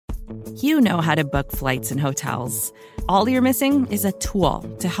You know how to book flights and hotels. All you're missing is a tool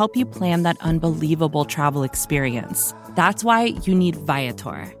to help you plan that unbelievable travel experience. That's why you need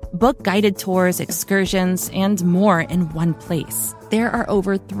Viator. Book guided tours, excursions, and more in one place. There are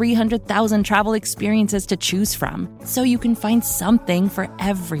over 300,000 travel experiences to choose from, so you can find something for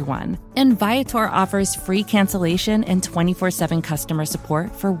everyone. And Viator offers free cancellation and 24/7 customer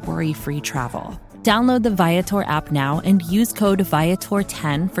support for worry-free travel. Download the Viator app now and use code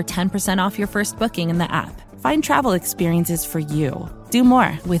Viator10 for 10% off your first booking in the app. Find travel experiences for you. Do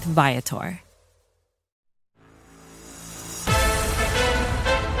more with Viator.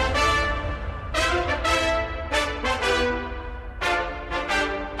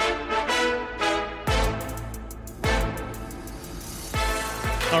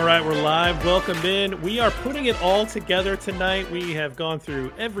 All right, we're live. Welcome in. We are putting it all together tonight. We have gone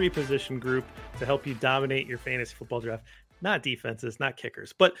through every position group to help you dominate your fantasy football draft. Not defenses, not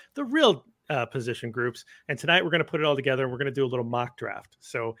kickers, but the real position groups. And tonight we're going to put it all together. We're going to do a little mock draft.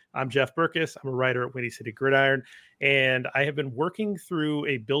 So I'm Jeff Berkus. I'm a writer at Windy City Gridiron, and I have been working through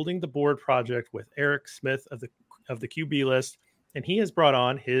a building the board project with Eric Smith of the QB List, and he has brought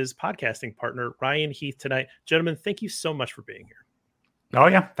on his podcasting partner Ryan Heath tonight. Gentlemen, thank you so much for being here. Oh,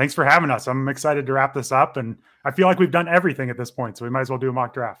 yeah. Thanks for having us. I'm excited to wrap this up, and I feel like we've done everything at this point, so we might as well do a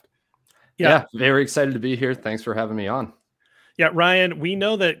mock draft. Yeah, very excited to be here. Thanks for having me on. Yeah, Ryan, we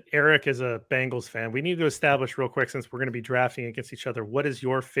know that Eric is a Bengals fan. We need to establish real quick, since we're going to be drafting against each other, what is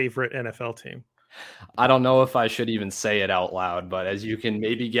your favorite NFL team? I don't know if I should even say it out loud, but as you can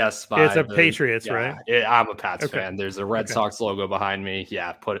maybe guess by it's a Patriots, right? I'm a Pats fan. There's a Red Sox logo behind me.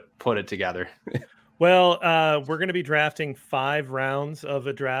 Yeah, put it together. Well, we're going to be drafting 5 rounds of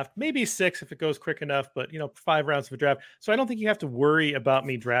a draft, maybe 6 if it goes quick enough, but 5 rounds of a draft. So I don't think you have to worry about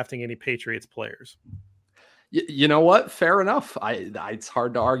me drafting any Patriots players. You know what? Fair enough. It's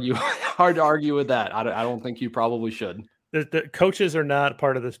hard to argue. Hard to argue with that. I don't think you probably should. The coaches are not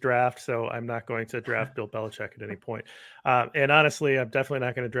part of this draft, so I'm not going to draft Bill Belichick at any point. And honestly, I'm definitely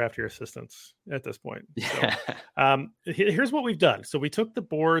not going to draft your assistants at this point. Yeah. So, here's what we've done. So we took the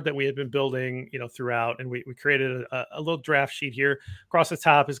board that we had been building, throughout, and we created a little draft sheet here. Across the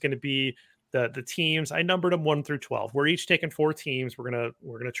top is going to be the teams. I numbered them 1 through 12. We're each taking 4 teams. We're gonna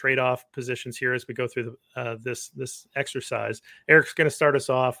trade off positions here as we go through this exercise. Eric's going to start us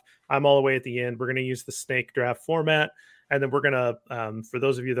off. I'm all the way at the end. We're going to use the snake draft format. And then we're going to, for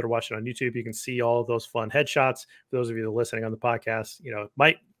those of you that are watching on YouTube, you can see all of those fun headshots. For those of you that are listening on the podcast,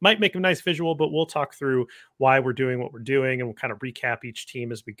 might make a nice visual, but we'll talk through why we're doing what we're doing, and we'll kind of recap each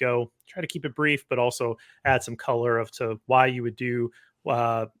team as we go. Try to keep it brief, but also add some color to why you would do,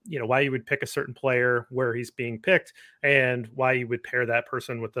 why you would pick a certain player, where he's being picked, and why you would pair that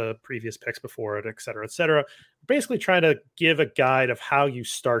person with the previous picks before it, et cetera, et cetera. Basically trying to give a guide of how you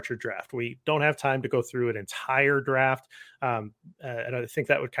start your draft. We don't have time to go through an entire draft. And I think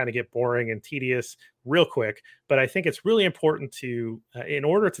that would kind of get boring and tedious real quick, but I think it's really important to, in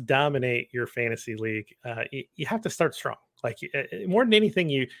order to dominate your fantasy league, you have to start strong. Like, more than anything,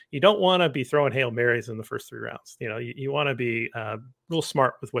 you don't want to be throwing Hail Marys in the first 3 rounds. You want to be real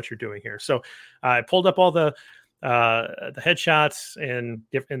smart with what you're doing here. So I pulled up all the headshots and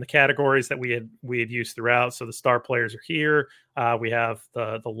in the categories that we had used throughout. So the star players are here. We have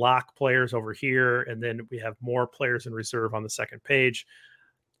the lock players over here, and then we have more players in reserve on the second page.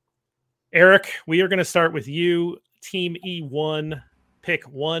 Eric, we are going to start with you. Team E1, pick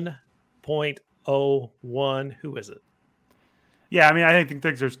 1.01. Who is it? Yeah, I think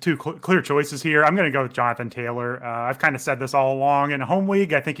there's 2 clear choices here. I'm going to go with Jonathan Taylor. I've kind of said this all along. In a home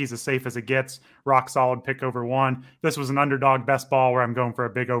league, I think he's as safe as it gets. Rock solid pick over 1. This was an underdog best ball where I'm going for a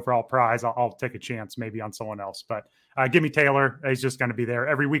big overall prize. I'll take a chance maybe on someone else. But give me Taylor. He's just going to be there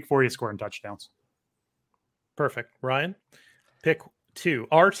every week for you, scoring touchdowns. Perfect. Ryan, pick 2.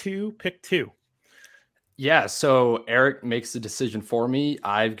 R2, pick 2. Yeah, so Eric makes the decision for me.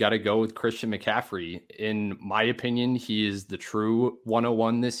 I've got to go with Christian McCaffrey. In my opinion, he is the true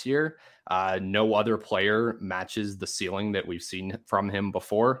 101 this year. No other player matches the ceiling that we've seen from him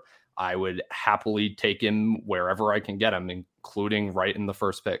before. I would happily take him wherever I can get him, including right in the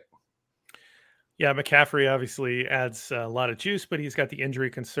first pick. Yeah, McCaffrey obviously adds a lot of juice, but he's got the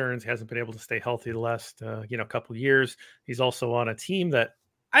injury concerns. He hasn't been able to stay healthy the last couple of years. He's also on a team that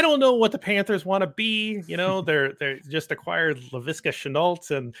I don't know what the Panthers want to be. They're just acquired Laviska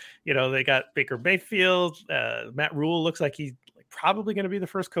Shenault, and they got Baker Mayfield. Matt Rule looks like he's probably going to be the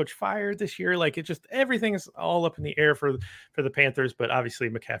first coach fired this year. Like, it just, everything's all up in the air for the Panthers, but obviously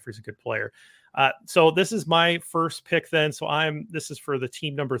McCaffrey's a good player. So this is my first pick then. So this is for the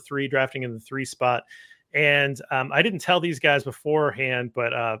team number 3, drafting in the 3 spot. And I didn't tell these guys beforehand,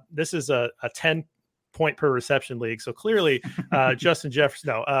 but this is a 10 point per reception league. So clearly Justin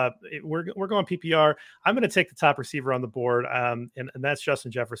Jefferson, we're going PPR. I'm going to take the top receiver on the board. And that's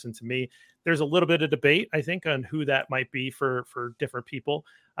Justin Jefferson to me. There's a little bit of debate, I think, on who that might be for different people.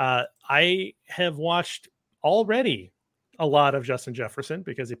 I have watched already a lot of Justin Jefferson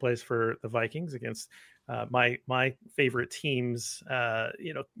because he plays for the Vikings against my favorite teams,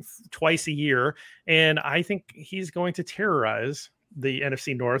 twice a year. And I think he's going to terrorize the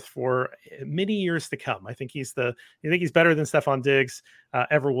NFC North for many years to come. I think he's better than Stephon Diggs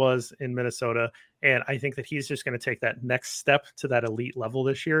ever was in Minnesota. And I think that he's just going to take that next step to that elite level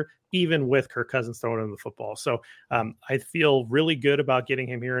this year, even with Kirk Cousins throwing him the football. So I feel really good about getting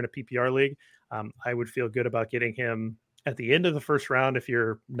him here in a PPR league. I would feel good about getting him at the end of the first round if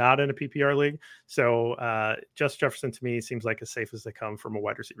you're not in a PPR league. So Justin Jefferson to me seems like as safe as they come from a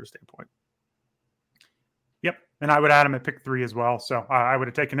wide receiver standpoint. Yep. And I would add him at pick 3 as well. So I would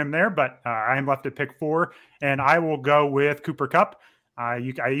have taken him there, but I am left at pick 4, and I will go with Cooper Kupp.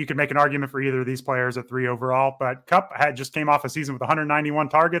 You could make an argument for either of these players at 3 overall, but Kupp just came off a season with 191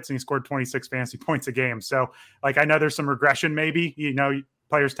 targets and he scored 26 fantasy points a game. So I know there's some regression maybe,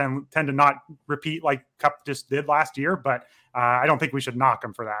 players tend to not repeat like Kupp just did last year, but I don't think we should knock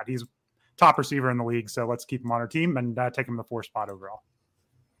him for that. He's top receiver in the league. So let's keep him on our team and take him the 4th spot overall.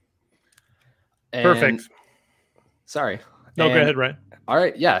 Perfect. Sorry. No, go ahead, Ryan. All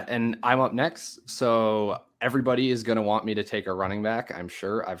right. Yeah. And I'm up next. So everybody is going to want me to take a running back. I'm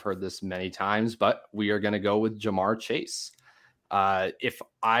sure I've heard this many times, but we are going to go with Ja'Marr Chase. If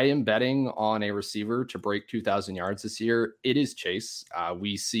I am betting on a receiver to break 2,000 yards this year, it is Chase.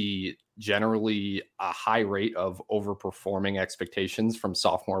 We see generally a high rate of overperforming expectations from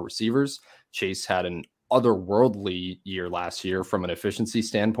sophomore receivers. Chase had an otherworldly year last year from an efficiency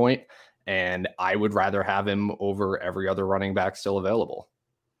standpoint, and I would rather have him over every other running back still available.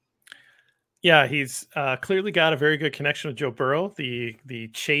 Yeah, he's clearly got a very good connection with Joe Burrow. The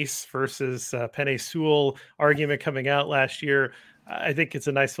Chase versus Penei Sewell argument coming out last year, I think it's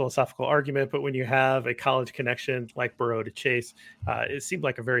a nice philosophical argument, but when you have a college connection like Burrow to Chase, it seemed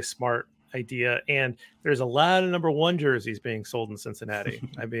like a very smart idea. And there's a lot of number 1 jerseys being sold in Cincinnati.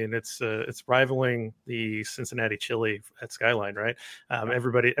 I mean, it's rivaling the Cincinnati chili at Skyline, right?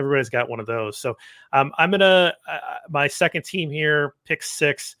 Everybody's got one of those. So I'm gonna my second team here, pick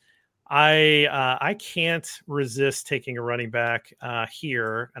 6. I can't resist taking a running back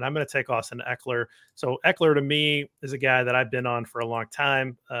here, and I'm going to take Austin Eckler. So Eckler to me is a guy that I've been on for a long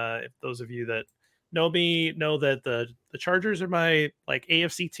time. If those of you that know me know that the Chargers are my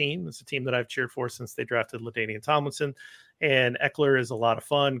AFC team. It's a team that I've cheered for since they drafted LaDainian Tomlinson, and Eckler is a lot of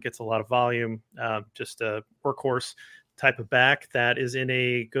fun, gets a lot of volume, just a workhorse type of back that is in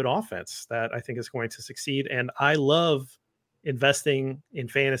a good offense that I think is going to succeed. And I love investing in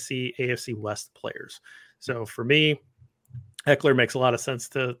fantasy AFC West players. So for me, Eckler makes a lot of sense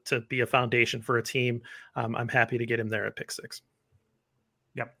to be a foundation for a team. I'm happy to get him there at pick 6.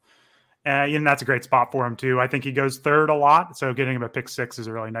 Yep. And that's a great spot for him too. I think he goes 3rd a lot. So getting him at pick 6 is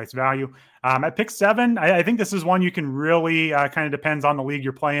a really nice value. At pick 7, I think this is one you can really kind of depends on the league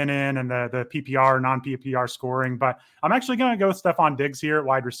you're playing in and the PPR, non-PPR scoring. But I'm actually going to go with Stephon Diggs here at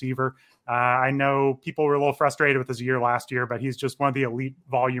wide receiver. I know people were a little frustrated with his year last year, but he's just one of the elite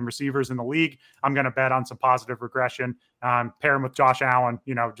volume receivers in the league. I'm going to bet on some positive regression. Pair him with Josh Allen,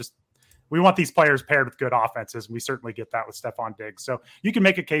 we want these players paired with good offenses. We certainly get that with Stephon Diggs. So you can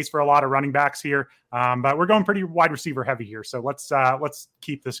make a case for a lot of running backs here, but we're going pretty wide receiver heavy here. So let's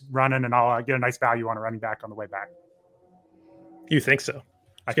keep this running, and I'll get a nice value on a running back on the way back. You think so?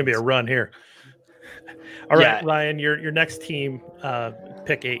 It's going to be a run here. All right, Ryan, your next team,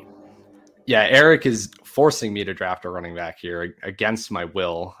 pick 8. Yeah, Eric is forcing me to draft a running back here against my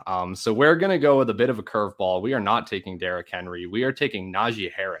will. So we're going to go with a bit of a curveball. We are not taking Derrick Henry. We are taking Najee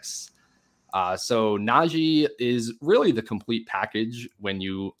Harris. So Najee is really the complete package when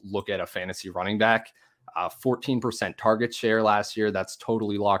you look at a fantasy running back. 14% target share last year. That's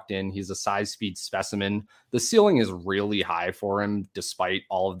totally locked in. He's a size speed specimen. The ceiling is really high for him, despite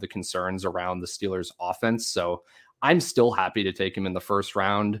all of the concerns around the Steelers offense. So I'm still happy to take him in the first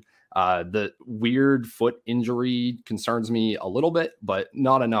round. The weird foot injury concerns me a little bit, but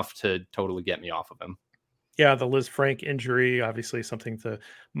not enough to totally get me off of him. Yeah, the Liz Frank injury, obviously something to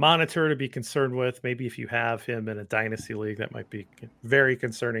monitor, to be concerned with. Maybe if you have him in a dynasty league, that might be very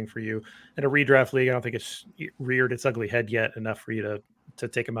concerning for you. In a redraft league, I don't think it's reared its ugly head yet enough for you to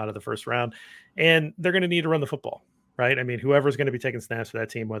take him out of the first round. And they're going to need to run the football. right? I mean, whoever's going to be taking snaps for that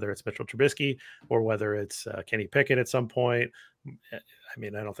team, whether it's Mitchell Trubisky or whether it's Kenny Pickett at some point. I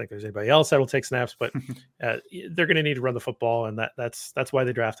mean, I don't think there's anybody else that'll take snaps, but they're going to need to run the football, and that's why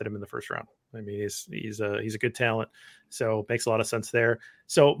they drafted him in the first round. I mean, he's a good talent, so it makes a lot of sense there.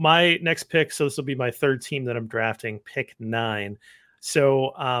 So my next pick, so this will be my third team that I'm drafting, pick 9.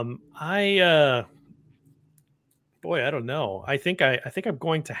 So I don't know. I think I'm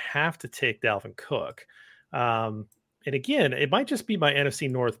going to have to take Dalvin Cook. And again, it might just be my NFC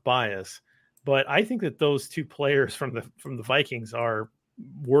North bias, but I think that those two players from the Vikings are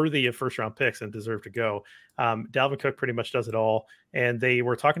worthy of first round picks and deserve to go. Dalvin Cook pretty much does it all. And they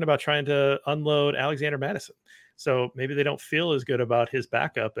were talking about trying to unload Alexander Mattison. So maybe they don't feel as good about his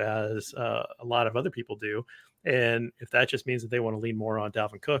backup as a lot of other people do. And if that just means that they want to lean more on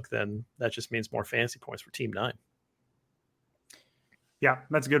Dalvin Cook, then that just means more fantasy points for Team 9. Yeah,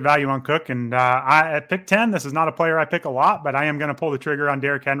 that's good value on Cook. And I at pick 10, this is not a player I pick a lot, but I am going to pull the trigger on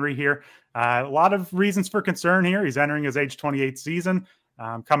Derrick Henry here. A lot of reasons for concern here. He's entering his age 28 season,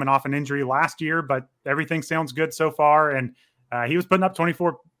 coming off an injury last year, but everything sounds good so far. And he was putting up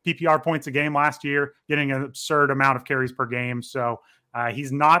 24 PPR points a game last year, getting an absurd amount of carries per game. So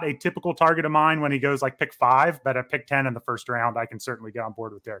he's not a typical target of mine when he goes like pick 5, but at pick 10 in the first round, I can certainly get on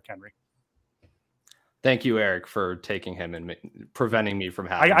board with Derrick Henry. Thank you, Eric, for taking him and preventing me from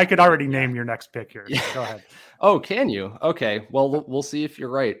having. I could already name your next pick here. So go ahead. Oh, can you? Okay. Well, we'll see if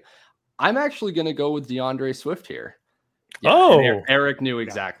you're right. I'm actually going to go with DeAndre Swift here. Yeah, Eric knew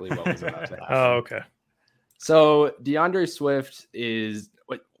exactly what was about to happen. Oh, okay. So DeAndre Swift is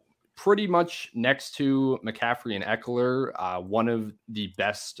pretty much next to McCaffrey and Eckler, one of the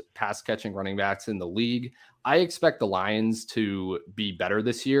best pass catching running backs in the league. I expect the Lions to be better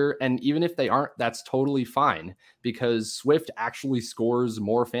this year. And even if they aren't, that's totally fine because Swift actually scores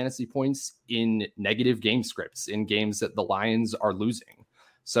more fantasy points in negative game scripts in games that the Lions are losing.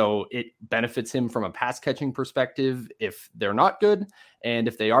 So it benefits him from a pass catching perspective if they're not good. And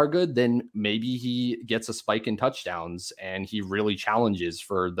if they are good, then maybe he gets a spike in touchdowns and he really challenges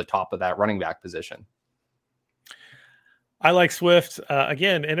for the top of that running back position. I like Swift.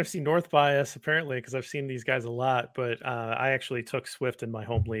 Again, NFC North bias, apparently, because I've seen these guys a lot. But I actually took Swift in my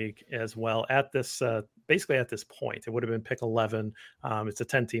home league as well at this, basically at this point. It would have been pick 11. It's a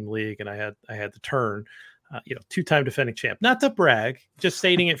 10-team league, and I had the turn. 2-time defending champ. Not to brag, just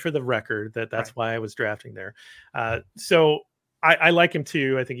stating it for the record that's right. Why I was drafting there. So I like him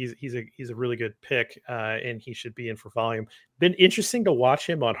too. I think he's a really good pick, and he should be in for volume. Been interesting to watch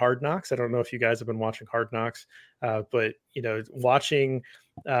him on Hard Knocks. I don't know if you guys have been watching Hard Knocks, but watching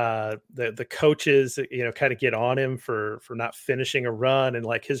the coaches, kind of get on him for not finishing a run, and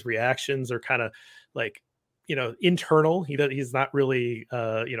like his reactions are kind of like, internal. He's not really,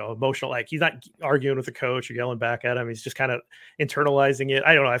 emotional. Like he's not arguing with the coach or yelling back at him. He's just kind of internalizing it.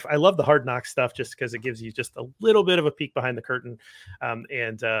 I don't know. I love the Hard Knock stuff just because it gives you just a little bit of a peek behind the curtain.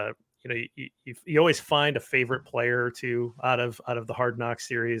 You always find a favorite player or two out of the Hard Knock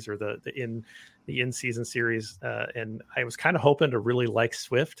series or the in-season series. And I was kind of hoping to really like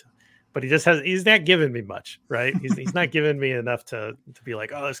Swift, but he's not giving me much, right? He's not giving me enough to be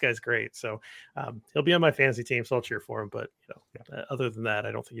like, oh, this guy's great. So he'll be on my fantasy team, so I'll cheer for him. But other than that,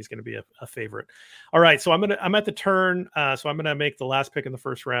 I don't think he's going to be a favorite. All right, so I'm at the turn. So I'm going to make the last pick in the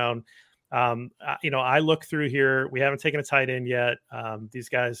first round. I look through here. We haven't taken a tight end yet. These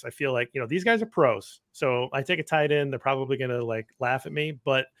guys, I feel like these guys are pros. So I take a tight end, they're probably going to like laugh at me,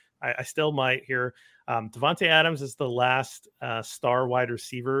 but I still might here. Devontae Adams is the last star wide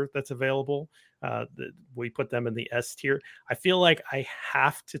receiver that's available. We put them in the S tier. I feel like I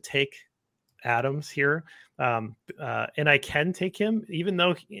have to take Adams here. And I can take him, even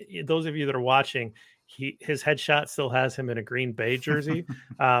though those of you that are watching, his headshot still has him in a Green Bay jersey.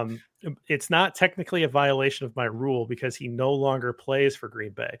 It's not technically a violation of my rule because he no longer plays for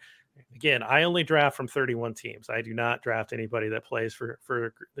Green Bay. Again, I only draft from 31 teams. I do not draft anybody that plays for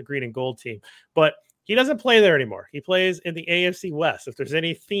the green and gold team, but he doesn't play there anymore. He plays in the AFC West. If there's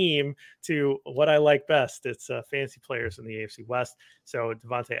any theme to what I like best, it's fantasy players in the AFC West. So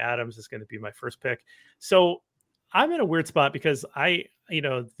Devontae Adams is going to be my first pick. So I'm in a weird spot because the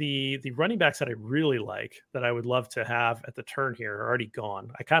running backs that I really like that I would love to have at the turn here are already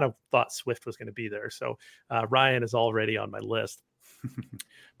gone. I kind of thought Swift was going to be there. So Ryan is already on my list.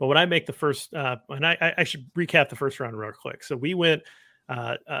 But when I make the first, and I should recap the first round real quick. So we went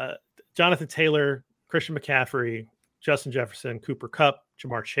Jonathan Taylor, Christian McCaffrey, Justin Jefferson, Cooper Kupp,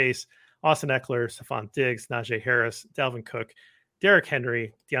 Jamar Chase, Austin Eckler, Stephon Diggs, Najee Harris, Dalvin Cook, Derrick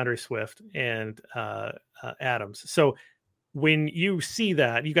Henry, DeAndre Swift, and Adams. So when you see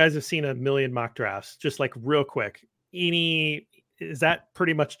that, you guys have seen a million mock drafts, just like real quick, is that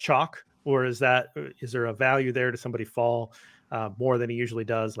pretty much chalk, or is there a value there to somebody fall more than he usually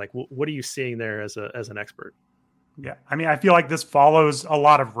does? Like, what are you seeing there as an expert? Yeah. I mean, I feel like this follows a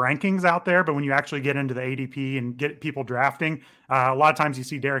lot of rankings out there, but when you actually get into the ADP and get people drafting, a lot of times you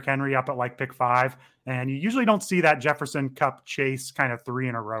see Derrick Henry up at like pick 5, and you usually don't see that Jefferson, Kupp, Chase kind of 3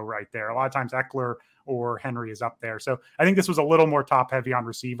 in a row right there. A lot of times Eckler or Henry is up there. So I think this was a little more top heavy on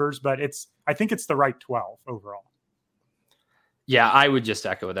receivers, but I think it's the right 12 overall. Yeah, I would just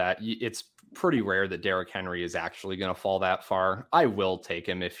echo that. It's pretty rare that Derrick Henry is actually going to fall that far. I will take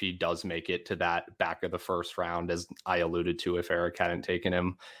him if he does make it to that back of the first round, as I alluded to if Eric hadn't taken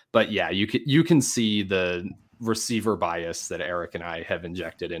him. But yeah, you can see the receiver bias that Eric and I have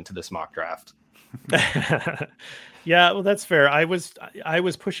injected into this mock draft. Yeah, well, that's fair. I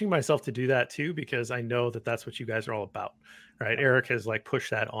was pushing myself to do that too, because I know that that's what you guys are all about, right? Eric has like pushed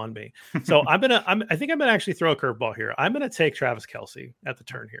that on me. So I think I'm gonna actually throw a curveball here. I'm gonna take Travis Kelce at the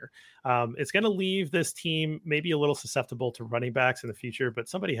turn here. It's gonna leave this team maybe a little susceptible to running backs in the future, but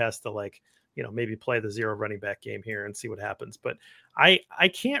somebody has to maybe play the 0 running back game here and see what happens. But I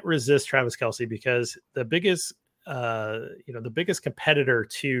can't resist Travis Kelce, because the biggest competitor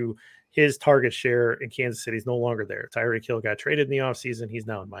to his target share in Kansas City is no longer there. Tyreek Hill got traded in the offseason. He's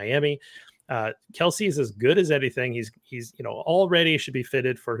now in Miami. Kelce is as good as anything. He's already should be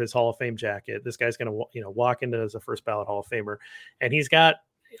fitted for his Hall of Fame jacket. This guy's going to walk into as a first ballot Hall of Famer, and he's got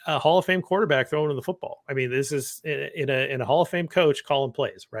a Hall of Fame quarterback throwing in the football. I mean, this is in a Hall of Fame coach calling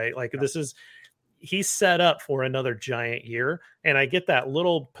plays, right? Like he's set up for another giant year. And I get that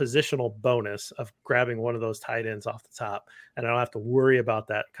little positional bonus of grabbing one of those tight ends off the top. And I don't have to worry about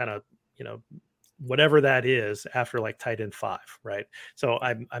that kind of, whatever that is after like tight end 5. Right. So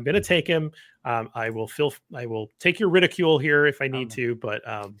I'm going to take him. I will take your ridicule here if I need to, but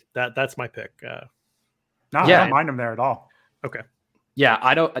that's my pick. I don't mind him there at all. Okay. Yeah,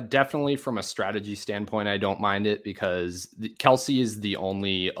 I don't, definitely from a strategy standpoint, I don't mind it, because Kelce is the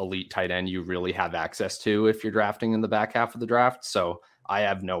only elite tight end you really have access to if you're drafting in the back half of the draft. So I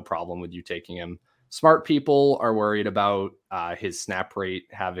have no problem with you taking him. Smart people are worried about his snap rate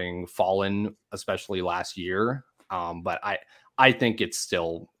having fallen, especially last year. But I think it's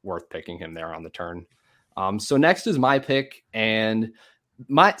still worth picking him there on the turn. So next is my pick. And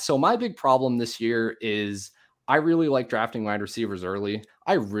my big problem this year is I really like drafting wide receivers early.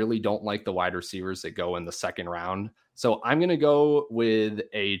 I really don't like the wide receivers that go in the second round. So I'm going to go with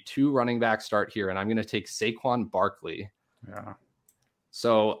a 2 running back start here, and I'm going to take Saquon Barkley. Yeah.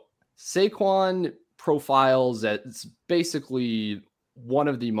 So Saquon profiles as basically one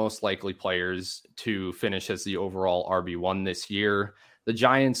of the most likely players to finish as the overall RB1 this year. The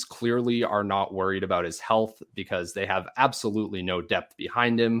Giants clearly are not worried about his health because they have absolutely no depth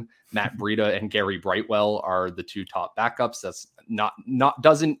behind him. Matt Breida and Gary Brightwell are the 2 top backups. That's not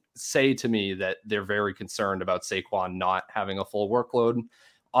doesn't say to me that they're very concerned about Saquon not having a full workload.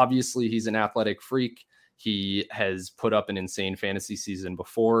 Obviously, he's an athletic freak. He has put up an insane fantasy season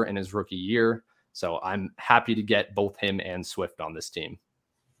before in his rookie year. So I'm happy to get both him and Swift on this team.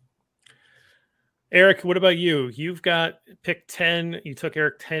 Eric, what about you? You've got pick 10. You took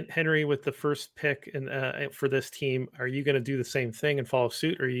Eric Henry with the first pick for this team. Are you going to do the same thing and follow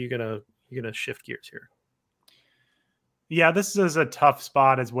suit, or are you going to shift gears here? Yeah, this is a tough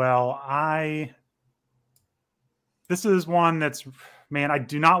spot as well. This is one that's, man, I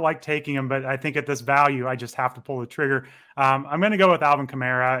do not like taking him, but I think at this value, I just have to pull the trigger. I'm going to go with Alvin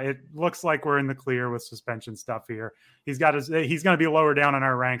Kamara. It looks like we're in the clear with suspension stuff here. He's going to be lower down in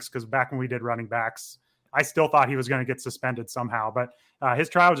our ranks, because back when we did running backs, I still thought he was going to get suspended somehow, but his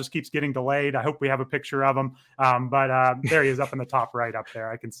trial just keeps getting delayed. I hope we have a picture of him. But there he is up in the top right up there.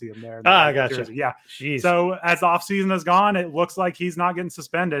 I can see him there. I gotcha. Jersey. Yeah. Jeez. So as the offseason has gone, it looks like he's not getting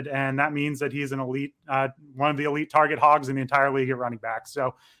suspended. And that means that he's an elite, one of the elite target hogs in the entire league at running back.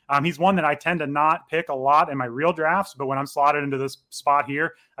 So he's one that I tend to not pick a lot in my real drafts, but when I'm slotted into this spot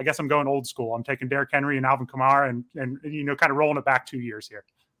here, I guess I'm going old school. I'm taking Derrick Henry and Alvin Kamara and kind of rolling it back 2 years here.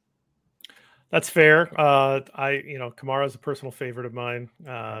 That's fair. Kamara is a personal favorite of mine.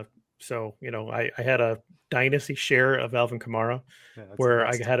 So, I had a dynasty share of Alvin Kamara where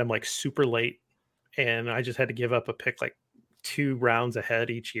I had him like super late, and I just had to give up a pick like 2 rounds ahead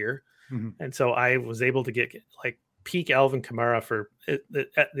each year. Mm-hmm. And so I was able to get like peak Alvin Kamara for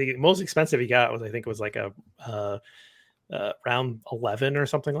the most expensive he got was, I think it was like a round 11 or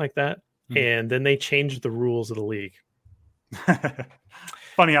something like that. Mm-hmm. And then they changed the rules of the league.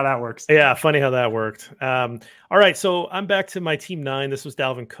 Funny how that works. Yeah, funny how that worked. All right, so I'm back to my team 9. This was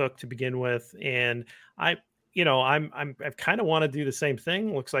Dalvin Cook to begin with, and I kind of want to do the same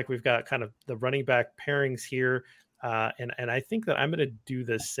thing. Looks like we've got kind of the running back pairings here. And I think that I'm going to do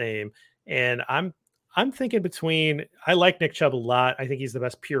the same. And I'm thinking between, I like Nick Chubb a lot. I think he's the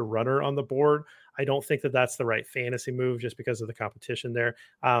best pure runner on the board. I don't think that that's the right fantasy move just because of the competition there.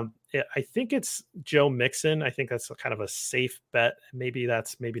 I think it's Joe Mixon. I think that's kind of a safe bet. Maybe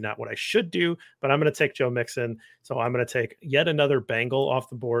not what I should do, but I'm going to take Joe Mixon. So I'm going to take yet another Bengal off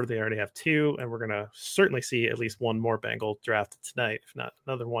the board. They already have 2, and we're going to certainly see at least one more Bengal drafted tonight, if not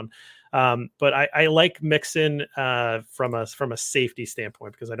another one. But I like Mixon from a safety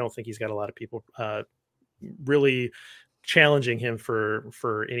standpoint, because I don't think he's got a lot of people really challenging him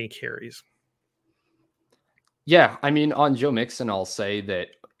for any carries. Yeah, I mean, on Joe Mixon, I'll say that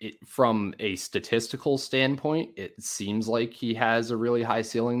from a statistical standpoint, it seems like he has a really high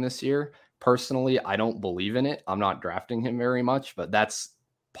ceiling this year. Personally, I don't believe in it. I'm not drafting him very much, but that's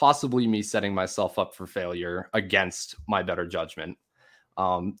possibly me setting myself up for failure against my better judgment.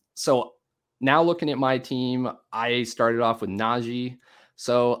 So now looking at my team, I started off with Najee.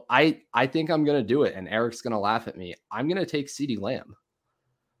 So I think I'm going to do it, and Eric's going to laugh at me. I'm going to take CeeDee Lamb.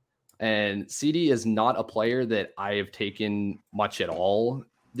 And CeeDee is not a player that I have taken much at all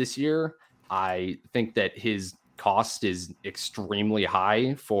this year. I think that his cost is extremely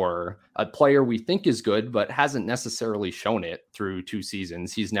high for a player we think is good, but hasn't necessarily shown it through 2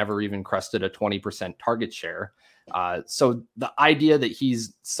 seasons. He's never even crested a 20% target share. So the idea that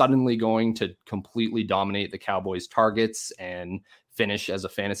he's suddenly going to completely dominate the Cowboys' targets and finish as a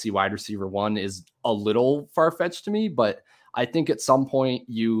fantasy wide receiver 1 is a little far-fetched to me, but I think at some point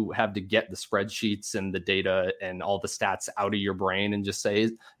you have to get the spreadsheets and the data and all the stats out of your brain and just say,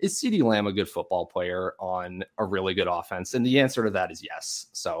 is CeeDee Lamb a good football player on a really good offense? And the answer to that is yes.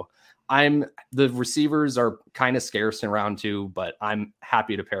 So the receivers are kind of scarce in round 2, but I'm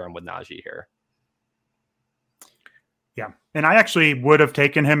happy to pair him with Najee here. Yeah. And I actually would have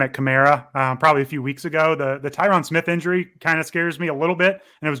taken him at Kamara probably a few weeks ago. The Tyron Smith injury kind of scares me a little bit,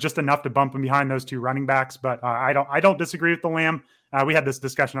 and it was just enough to bump him behind those 2 running backs. But I don't disagree with the Lamb. We had this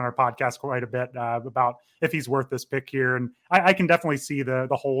discussion on our podcast quite a bit about if he's worth this pick here. And I can definitely see the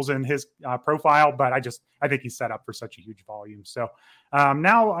holes in his profile, but I think he's set up for such a huge volume. So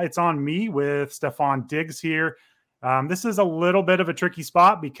now it's on me with Stefon Diggs here. This is a little bit of a tricky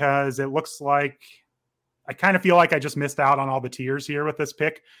spot because it looks like I kind of feel like I just missed out on all the tiers here with this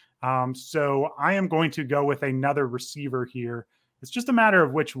pick. So I am going to go with another receiver here. It's just a matter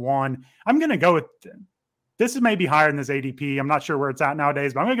of which one. I'm going to go with this is maybe higher than his ADP. I'm not sure where it's at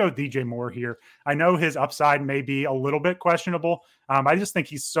nowadays, but I'm going to go with DJ Moore here. I know his upside may be a little bit questionable. I just think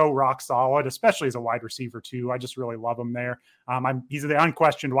he's so rock solid, especially as a wide receiver too. I just really love him there. He's the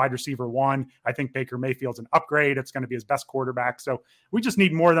unquestioned wide receiver 1. I think Baker Mayfield's an upgrade. It's going to be his best quarterback. So we just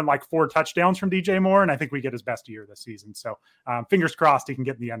need more than like 4 touchdowns from DJ Moore, and I think we get his best year this season. So fingers crossed he can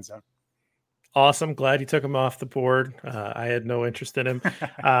get in the end zone. Awesome. Glad you took him off the board. I had no interest in him.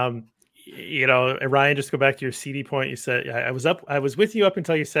 Ryan, just go back to your CD point. You said I was with you up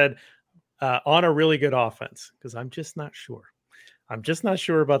until you said on a really good offense, because I'm just not sure. I'm just not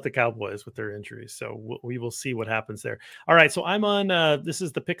sure about the Cowboys with their injuries. So we will see what happens there. All right. So I'm on, this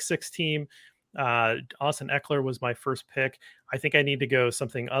is the pick 6 team. Austin Eckler was my first pick. I think I need to go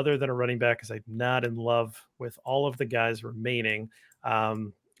something other than a running back because I'm not in love with all of the guys remaining.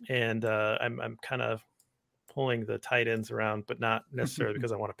 I'm kind of pulling the tight ends around, but not necessarily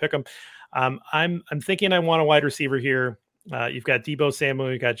because I want to pick them. I'm thinking I want a wide receiver here. You've got Deebo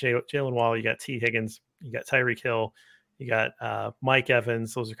Samuel, you got Jalen Waddle, you got T. Higgins, you got Tyreek Hill, you got Mike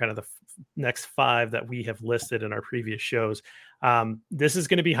Evans. Those are kind of the next 5 that we have listed in our previous shows. This is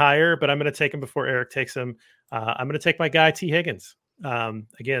going to be higher, but I'm going to take him before Eric takes him. I'm going to take my guy T. Higgins.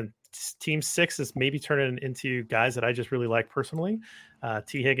 Again, team 6 is maybe turning into guys that I just really like personally.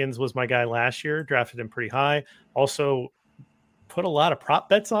 T. Higgins was my guy last year, drafted him pretty high. Also put a lot of prop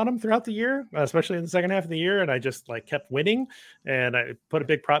bets on him throughout the year, especially in the second half of the year. And I just kept winning, and I put a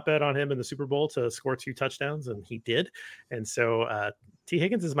big prop bet on him in the Super Bowl to score 2 touchdowns, and he did. And so T.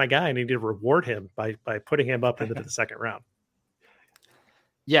 Higgins is my guy. I need to reward him by putting him up into the second round.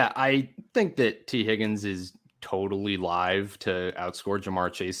 Yeah, I think that T. Higgins is totally live to outscore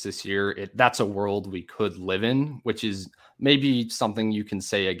Jamar Chase this year. That's a world we could live in, which is maybe something you can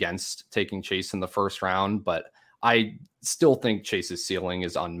say against taking Chase in the first round, but I still think Chase's ceiling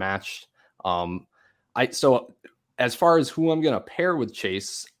is unmatched. So as far as who I'm going to pair with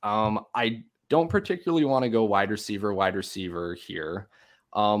Chase, I don't particularly want to go wide receiver here.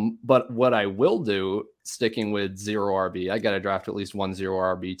 But what I will do, sticking with 0 RB, I got to draft at least 1 0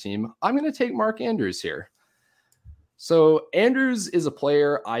 RB team. I'm going to take Mark Andrews here. So Andrews is a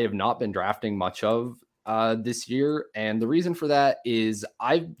player I have not been drafting much of this year. And the reason for that is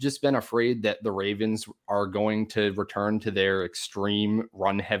I've just been afraid that the Ravens are going to return to their extreme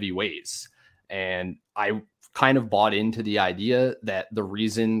run heavy ways. And I kind of bought into the idea that the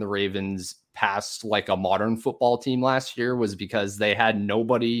reason the Ravens passed like a modern football team last year was because they had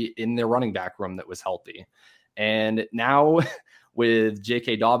nobody in their running back room that was healthy. And now with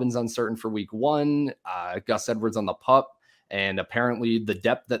J.K. Dobbins uncertain for week 1, Gus Edwards on the PUP, and apparently the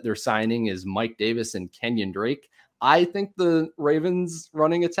depth that they're signing is Mike Davis and Kenyon Drake, I think the Ravens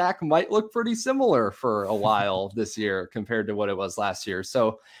running attack might look pretty similar for a while this year compared to what it was last year.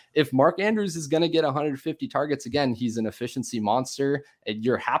 So if Mark Andrews is going to get 150 targets again, he's an efficiency monster, and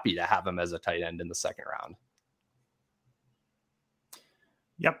you're happy to have him as a tight end in the second round.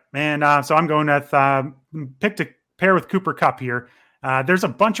 Yep. And so I'm going with pick to pair with Cooper Kupp here. There's a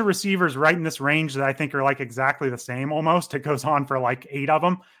bunch of receivers right in this range that I think are like exactly the same almost. It goes on for like 8 of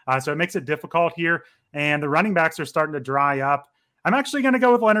them. So it makes it difficult here. And the running backs are starting to dry up. I'm actually going to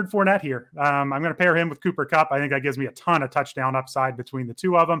go with Leonard Fournette here. I'm going to pair him with Cooper Kupp. I think that gives me a ton of touchdown upside between the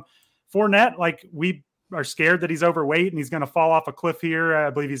two of them. Fournette, like, we are scared that he's overweight and he's going to fall off a cliff here. I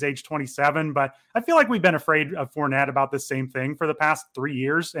believe he's age 27, but I feel like we've been afraid of Fournette about this same thing for the past 3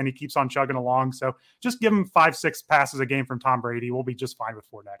 years, and he keeps on chugging along. So just give him 5-6 passes a game from Tom Brady. We'll be just fine with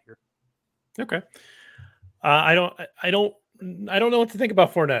Fournette here. Okay. I don't know what to think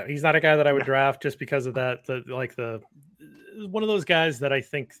about Fournette. He's not a guy that I would draft just because of that. One of those guys that I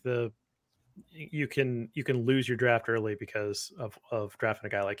think you can lose your draft early because of drafting a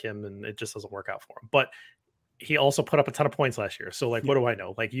guy like him, and it just doesn't work out for him. But he also put up a ton of points last year. So what do I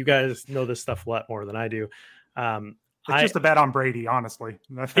know? Like, you guys know this stuff a lot more than I do. It's just a bet on Brady, honestly.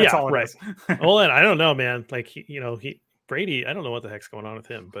 That's all it is. Well, and I don't know, man. Like, Brady, I don't know what the heck's going on with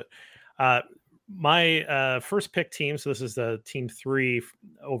him, but my first pick team. So this is the team 3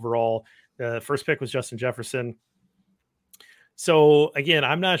 overall. The first pick was Justin Jefferson. So again,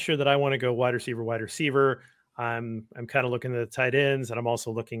 I'm not sure that I want to go wide receiver. I'm kind of looking at the tight ends, and I'm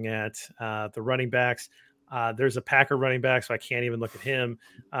also looking at the running backs. There's a Packer running back, so I can't even look at him.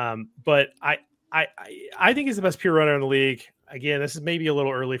 But I think he's the best pure runner in the league. Again, this is maybe a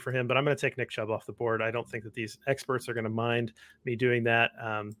little early for him, but I'm going to take Nick Chubb off the board. I don't think that these experts are going to mind me doing that.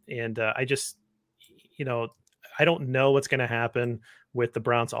 I just, I don't know what's going to happen with the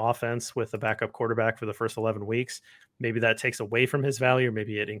Browns offense with the backup quarterback for the first 11 weeks. Maybe that takes away from his value, or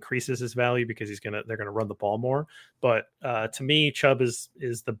maybe it increases his value because they're going to run the ball more. But to me, Chubb is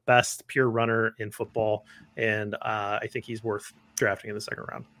the best pure runner in football. And I think he's worth drafting in the second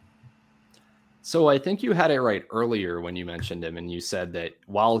round. So I think you had it right earlier when you mentioned him, and you said that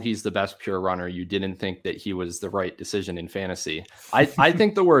while he's the best pure runner, you didn't think that he was the right decision in fantasy. I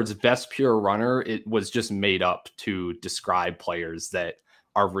think the words best pure runner, it was just made up to describe players that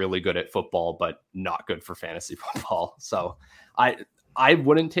are really good at football, but not good for fantasy football. So I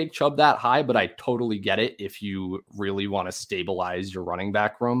wouldn't take Chubb that high, but I totally get it. If you really want to stabilize your running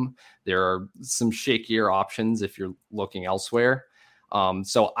back room, there are some shakier options if you're looking elsewhere.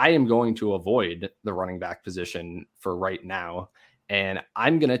 So I am going to avoid the running back position for right now, and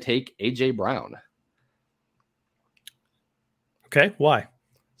I'm going to take AJ Brown. Okay. Why?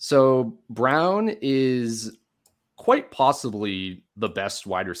 So Brown is quite possibly the best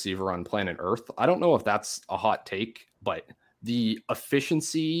wide receiver on planet Earth. I don't know if that's a hot take, but the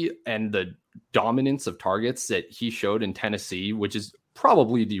efficiency and the dominance of targets that he showed in Tennessee, which is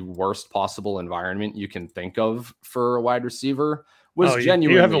probably the worst possible environment you can think of for a wide receiver, was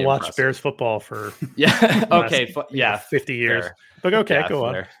genuinely You haven't impressive. Watched Bears football for 50 years. Fair. But okay, Yeah, go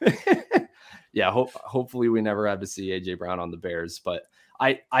on. Yeah, hopefully we never have to see AJ Brown on the Bears, but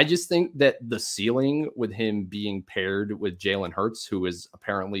I just think that the ceiling with him being paired with Jalen Hurts, who is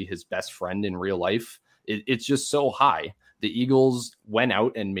apparently his best friend in real life, it's just so high. The Eagles went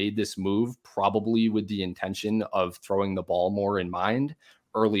out and made this move probably with the intention of throwing the ball more in mind.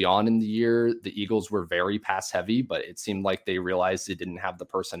 Early on in the year, the Eagles were very pass heavy, but it seemed like they realized they didn't have the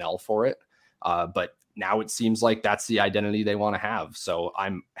personnel for it. But now it seems like that's the identity they want to have. So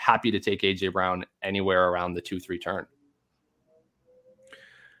I'm happy to take AJ Brown anywhere around the 2-3 turn.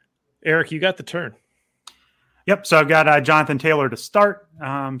 Eric, you got the turn. Yep. So I've got Jonathan Taylor to start.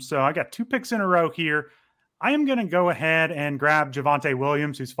 So I got 2 picks in a row here. I am going to go ahead and grab Javonte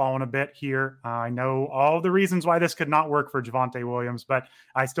Williams, who's fallen a bit here. I know all the reasons why this could not work for Javonte Williams, but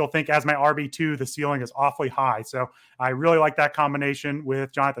I still think as my RB2, the ceiling is awfully high. So I really like that combination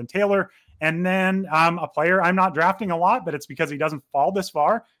with Jonathan Taylor. And then a player I'm not drafting a lot, but it's because he doesn't fall this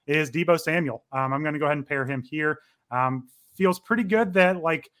far, is Deebo Samuel. I'm going to go ahead and pair him here. Feels pretty good that,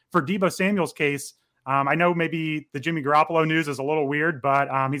 like, for Deebo Samuel's case, I know maybe the Jimmy Garoppolo news is a little weird, but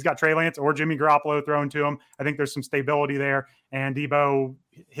he's got Trey Lance or Jimmy Garoppolo thrown to him. I think there's some stability there. And Debo,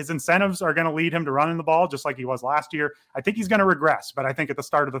 his incentives are going to lead him to running the ball just like he was last year. I think he's going to regress, but I think at the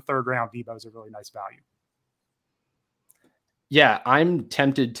start of the third round, Debo is a really nice value. Yeah, I'm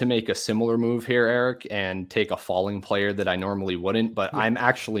tempted to make a similar move here, Eric, and take a falling player that I normally wouldn't, but I'm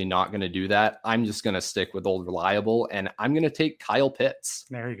actually not going to do that. I'm just going to stick with old reliable, and I'm going to take Kyle Pitts.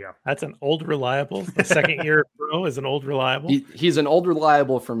 There you go. That's an old reliable. The second year pro is an old reliable. He's an old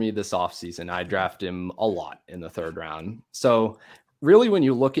reliable for me this offseason. I draft him a lot in the third round. So really, when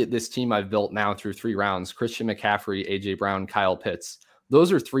you look at this team I've built now through 3 rounds, Christian McCaffrey, AJ Brown, Kyle Pitts,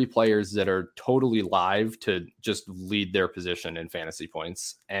 those are 3 players that are totally live to just lead their position in fantasy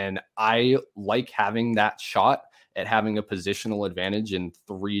points. And I like having that shot at having a positional advantage in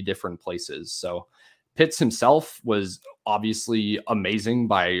 3 different places. So Pitts himself was obviously amazing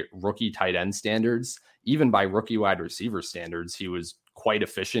by rookie tight end standards. Even by rookie wide receiver standards, he was quite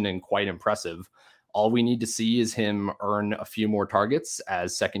efficient and quite impressive. All we need to see is him earn a few more targets,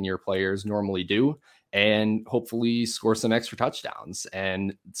 as second-year players normally do, and hopefully score some extra touchdowns.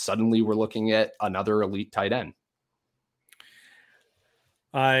 And suddenly we're looking at another elite tight end.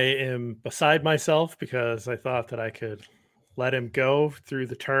 I am beside myself because I thought that I could let him go through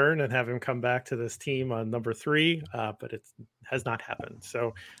the turn and have him come back to this team on number 3, but it has not happened.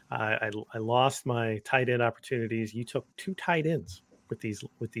 So I lost my tight end opportunities. You took 2 tight ends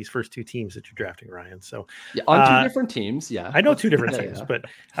with these first 2 teams that you're drafting, Ryan. So yeah, on 2 different teams. Yeah, I know 2 different teams, but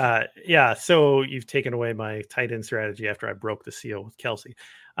so you've taken away my tight end strategy after I broke the seal with Kelsey.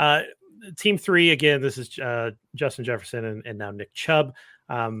 Team 3, again, this is Justin Jefferson and now Nick Chubb.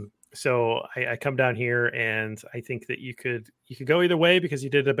 So I come down here and I think that you could go either way because you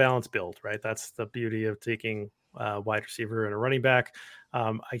did a balanced build, right? That's the beauty of taking a wide receiver and a running back.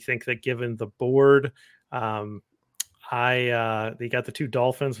 I think that given the board, they got the 2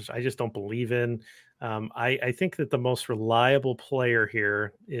 Dolphins, which I just don't believe in. I think that the most reliable player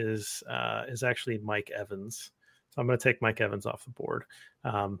here is actually Mike Evans. So I'm going to take Mike Evans off the board.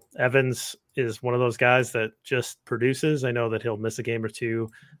 Evans is one of those guys that just produces. I know that he'll miss a game or 2,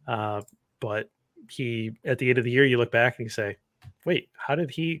 but he, at the end of the year, you look back and you say, wait, how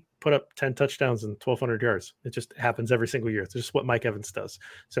did he put up 10 touchdowns and 1,200 yards? It just happens every single year. It's just what Mike Evans does.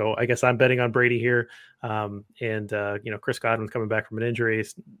 So I guess I'm betting on Brady here. Chris Godwin's coming back from an injury.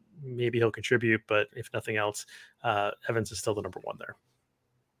 Maybe he'll contribute, but if nothing else, Evans is still the number 1 there.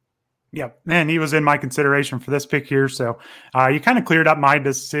 Yep. And he was in my consideration for this pick here. So you kind of cleared up my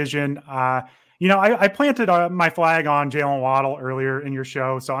decision. I planted my flag on Jalen Waddle earlier in your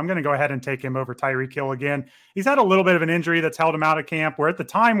show, so I'm going to go ahead and take him over Tyreek Hill again. He's had a little bit of an injury that's held him out of camp. We're at the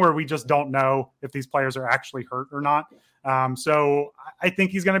time where we just don't know if these players are actually hurt or not. So I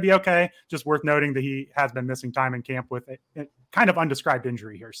think he's going to be okay. Just worth noting that he has been missing time in camp with a kind of undescribed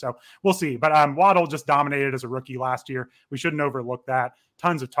injury here. So we'll see. But Waddle just dominated as a rookie last year. We shouldn't overlook that.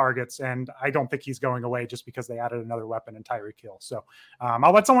 Tons of targets, and I don't think he's going away just because they added another weapon in Tyreek Hill. So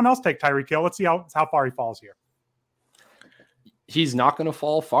I'll let someone else take Tyreek Hill. Let's see how far he falls here. He's not going to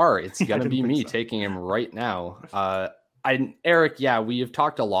fall far. It's going to be me taking him right now. Eric, we have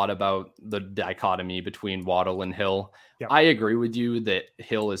talked a lot about the dichotomy between Waddle and Hill. Yep. I agree with you that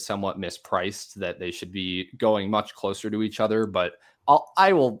Hill is somewhat mispriced, that they should be going much closer to each other, but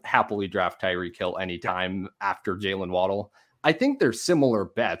I will happily draft Tyreek Hill anytime after Jalen Waddle. I think they're similar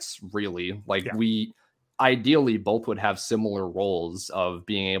bets, really. We ideally both would have similar roles of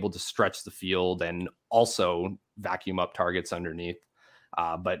being able to stretch the field and also vacuum up targets underneath.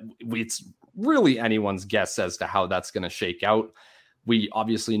 But it's really anyone's guess as to how that's going to shake out. We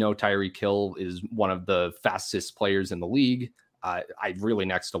obviously know Tyreek Hill is one of the fastest players in the league. Really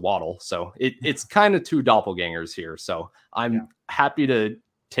next to Waddle. So it's kind of 2 doppelgangers here. So I'm happy to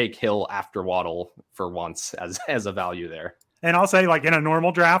take Hill after Waddle for once as a value there. And I'll say, in a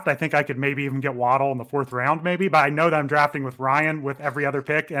normal draft, I think I could maybe even get Waddle in the 4th round, maybe. But I know that I'm drafting with Ryan with every other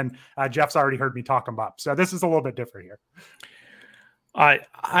pick, and Jeff's already heard me talk him up. So this is a little bit different here.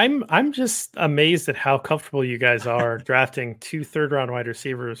 I'm just amazed at how comfortable you guys are drafting 2 third-round wide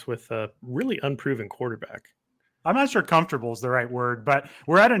receivers with a really unproven quarterback. I'm not sure comfortable is the right word, but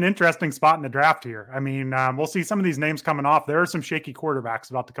we're at an interesting spot in the draft here. I mean, we'll see some of these names coming off. There are some shaky quarterbacks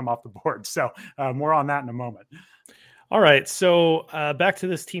about to come off the board. So more on that in a moment. All right, so back to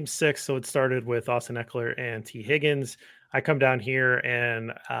this team 6. So it started with Austin Eckler and T. Higgins. I come down here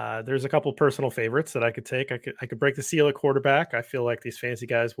and there's a couple personal favorites that I could take. I could break the seal at quarterback. I feel like these fancy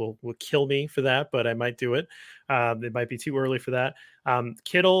guys will kill me for that, but I might do it. It might be too early for that.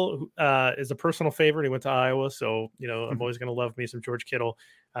 Kittle is a personal favorite. He went to Iowa, so I'm always going to love me some George Kittle.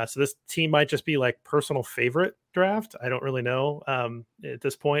 So this team might just be like personal favorite draft. I don't really know at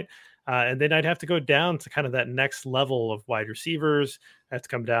this point. And then I'd have to go down to kind of that next level of wide receivers. I have to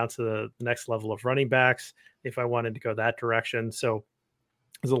come down to the next level of running backs if I wanted to go that direction. So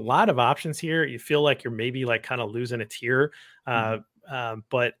there's a lot of options here. You feel like you're maybe like kind of losing a tier. But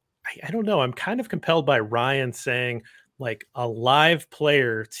I don't know. I'm kind of compelled by Ryan saying like a live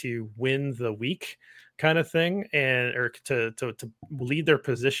player to win the week kind of thing, and or to lead their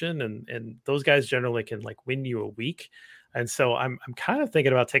position. And those guys generally can like win you a week. And so I'm kind of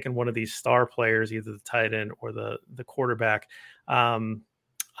thinking about taking one of these star players, either the tight end or the quarterback. I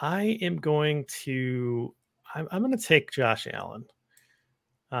am going to take Josh Allen.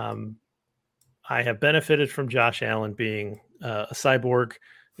 I have benefited from Josh Allen being a cyborg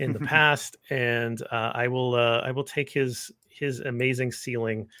in the past, and I will take his amazing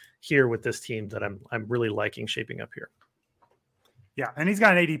ceiling here with this team that I'm really liking shaping up here. Yeah, and he's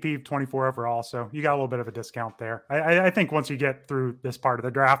got an ADP 24 overall, so you got a little bit of a discount there. I think once you get through this part of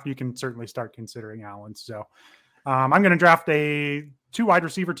the draft, you can certainly start considering Allen. So I'm going to draft a 2 wide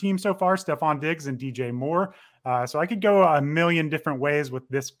receiver team so far, Stephon Diggs and DJ Moore. So I could go a million different ways with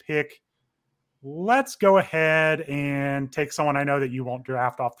this pick. Let's go ahead and take someone I know that you won't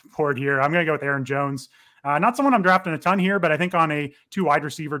draft off the board here. I'm going to go with Aaron Jones. Not someone I'm drafting a ton here, but I think on a 2 wide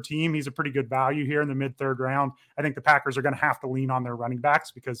receiver team, he's a pretty good value here in the mid-3rd round. I think the Packers are going to have to lean on their running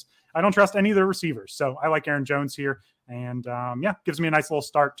backs because I don't trust any of their receivers. So I like Aaron Jones here. And gives me a nice little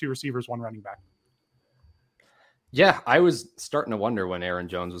start, 2 receivers, 1 running back. Yeah, I was starting to wonder when Aaron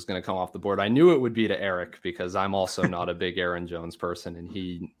Jones was going to come off the board. I knew it would be to Eric because I'm also not a big Aaron Jones person, and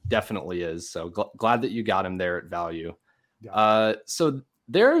he definitely is. So glad that you got him there at value. Yeah. So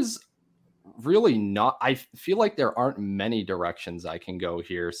there's really not, I feel like there aren't many directions I can go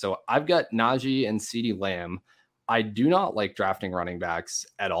here. So I've got Najee and CeeDee Lamb. I do not like drafting running backs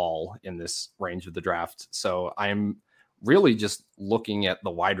at all in this range of the draft. So I'm really just looking at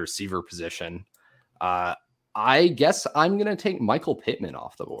the wide receiver position. I guess I'm going to take Michael Pittman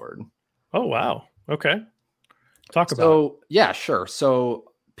off the board. Oh, wow. Okay. Talk about it. Yeah, sure.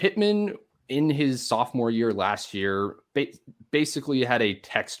 So Pittman in his sophomore year last year basically had a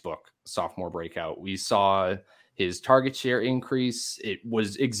textbook sophomore breakout. We saw his target share increase. It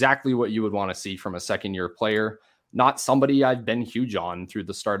was exactly what you would want to see from a second-year player. Not somebody I've been huge on through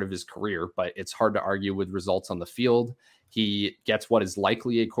the start of his career, but it's hard to argue with results on the field. He gets what is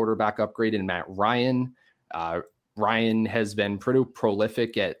likely a quarterback upgrade in Matt Ryan. Ryan has been pretty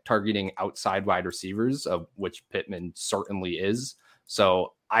prolific at targeting outside wide receivers, of which Pittman certainly is.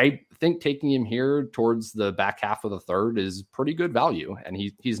 So I think taking him here towards the back half of the 3rd is pretty good value. And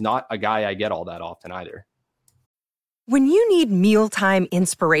he's not a guy I get all that often either. When you need mealtime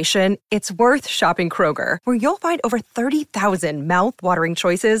inspiration, it's worth shopping Kroger, where you'll find over 30,000 mouth-watering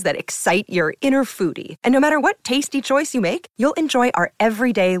choices that excite your inner foodie. And no matter what tasty choice you make, you'll enjoy our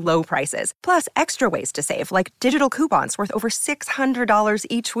everyday low prices, plus extra ways to save, like digital coupons worth over $600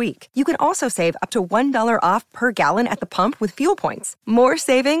 each week. You can also save up to $1 off per gallon at the pump with fuel points. More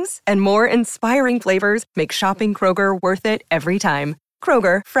savings and more inspiring flavors make shopping Kroger worth it every time.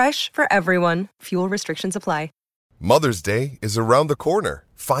 Kroger, fresh for everyone. Fuel restrictions apply. Mother's Day is around the corner.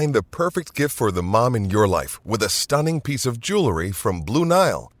 Find the perfect gift for the mom in your life with a stunning piece of jewelry from Blue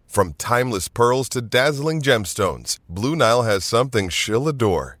Nile. From timeless pearls to dazzling gemstones, Blue Nile has something she'll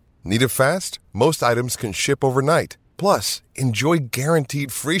adore. Need it fast? Most items can ship overnight. Plus, enjoy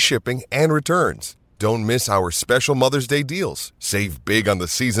guaranteed free shipping and returns. Don't miss our special Mother's Day deals. Save big on the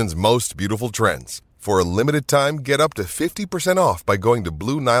season's most beautiful trends. For a limited time, get up to 50% off by going to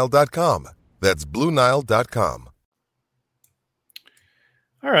BlueNile.com. That's BlueNile.com.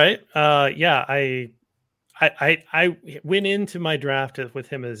 All right. I went into my draft with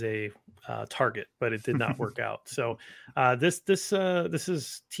him as a target, but it did not work out. So this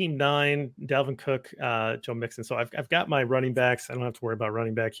is team 9, Dalvin Cook, Joe Mixon. So I've got my running backs. I don't have to worry about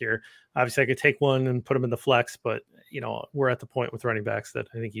running back here. Obviously I could take one and put him in the flex, but we're at the point with running backs that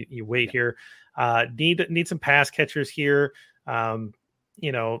I think you wait here. Need some pass catchers here. Who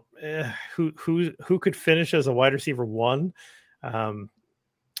could finish as a wide receiver 1?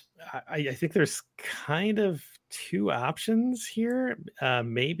 I think there's kind of 2 options here,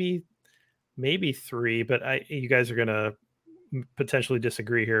 maybe 3, but you guys are going to potentially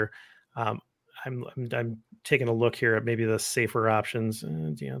disagree here. I'm taking a look here at maybe the safer options.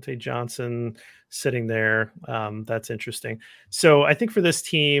 Deontay Johnson sitting there. That's interesting. So I think for this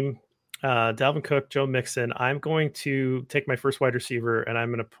team, Dalvin Cook, Joe Mixon, I'm going to take my first wide receiver and I'm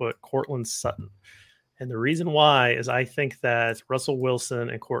going to put Courtland Sutton. And the reason why is I think that Russell Wilson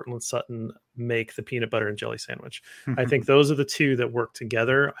and Courtland Sutton make the peanut butter and jelly sandwich. I think those are the two that work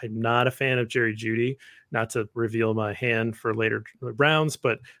together. I'm not a fan of Jerry Jeudy, not to reveal my hand for later rounds,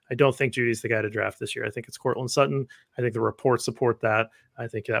 but I don't think Judy's the guy to draft this year. I think it's Courtland Sutton. I think the reports support that. I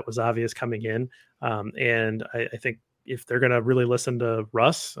think that was obvious coming in. And I think if they're going to really listen to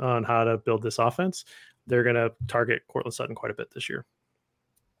Russ on how to build this offense, they're going to target Courtland Sutton quite a bit this year.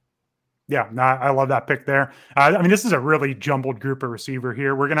 Yeah, no, I love that pick there. I mean, this is a really jumbled group of receiver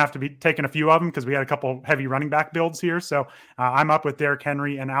here. We're going to have to be taking a few of them because we had a couple heavy running back builds here. So I'm up with Derrick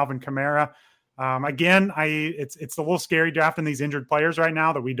Henry and Alvin Kamara. Again, it's a little scary drafting these injured players right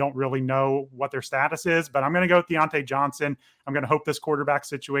now that we don't really know what their status is, but I'm going to go with Deontay Johnson. I'm going to hope this quarterback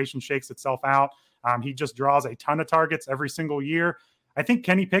situation shakes itself out. He just draws a ton of targets every single year. I think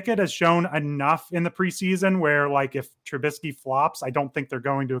Kenny Pickett has shown enough in the preseason where, like, if Trubisky flops, I don't think they're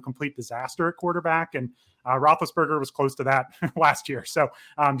going to a complete disaster at quarterback. And Roethlisberger was close to that last year. So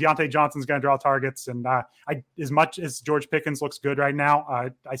Deontay Johnson's going to draw targets. And as much as George Pickens looks good right now,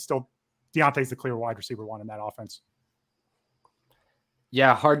 Deontay's the clear wide receiver one in that offense.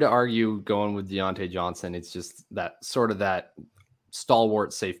 Yeah, hard to argue going with Deontay Johnson. It's just that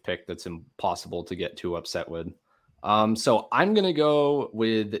stalwart safe pick that's impossible to get too upset with. So I'm going to go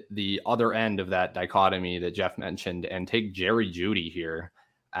with the other end of that dichotomy that Jeff mentioned and take Jerry Jeudy here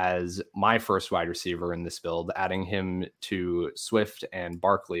as my first wide receiver in this build, adding him to Swift and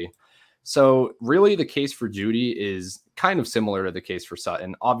Barkley. So really the case for Jeudy is kind of similar to the case for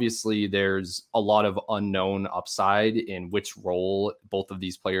Sutton. Obviously, there's a lot of unknown upside in which role both of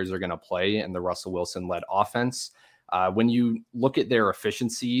these players are going to play in the Russell Wilson-led offense. When you look at their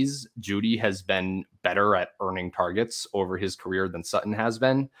efficiencies, Jeudy has been better at earning targets over his career than Sutton has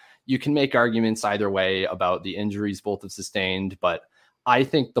been. You can make arguments either way about the injuries both have sustained, but I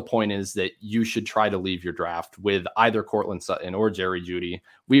think the point is that you should try to leave your draft with either Courtland Sutton or Jerry Jeudy.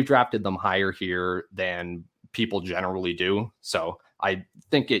 We've drafted them higher here than people generally do. So I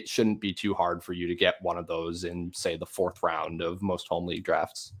think it shouldn't be too hard for you to get one of those in, say, the 4th round of most home league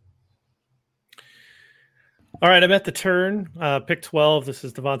drafts. All right, I'm at the turn. Pick 12. This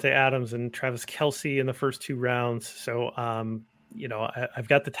is Devontae Adams and Travis Kelce in the first 2 rounds. So, I've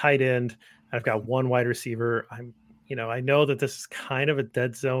got the tight end. I've got one wide receiver. I know that this is kind of a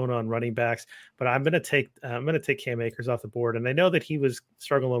dead zone on running backs, but I'm going to take Cam Akers off the board. And I know that he was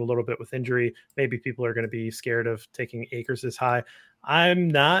struggling a little bit with injury. Maybe people are going to be scared of taking Akers this high. I'm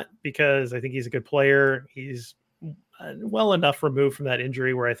not, because I think he's a good player. He's well enough removed from that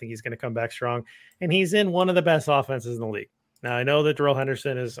injury where I think he's going to come back strong. And he's in one of the best offenses in the league. Now, I know that Darrell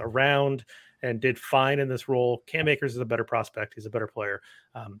Henderson is around and did fine in this role. Cam Akers is a better prospect. He's a better player.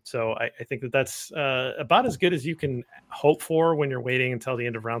 So I think that's about as good as you can hope for when you're waiting until the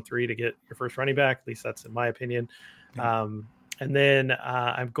end of round 3 to get your first running back. At least that's in my opinion. And then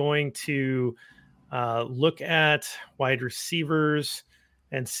I'm going to look at wide receivers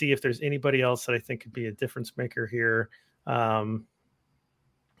and see if there's anybody else that I think could be a difference maker here.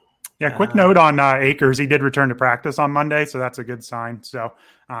 Quick note on Akers. He did return to practice on Monday, so that's a good sign. So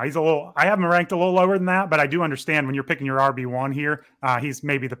I have him ranked a little lower than that, but I do understand when you're picking your RB1 here, he's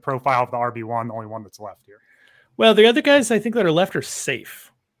maybe the profile of the RB1, the only one that's left here. Well, the other guys I think that are left are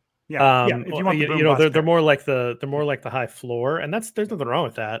safe. Yeah. If you want they're more like the high floor, and there's nothing wrong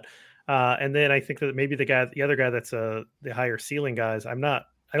with that. And then I think that maybe the other guy that's the higher ceiling guys, I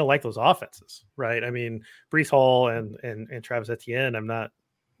don't like those offenses, right? I mean, Breece Hall and Travis Etienne, I'm not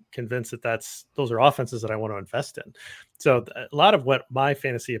convinced that those are offenses that I want to invest in. So a lot of what my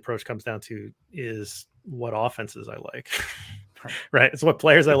fantasy approach comes down to is what offenses I like, right? It's what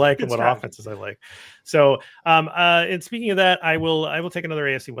players I like and what offenses I like. So, and speaking of that, I will take another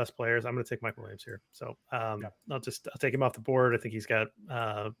AFC West players. I'm going to take Mike Williams here. So I'll take him off the board. I think he's got,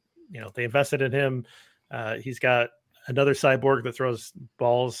 they invested in him. He's got another cyborg that throws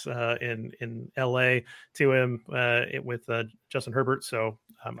balls in LA to him with Justin Herbert. So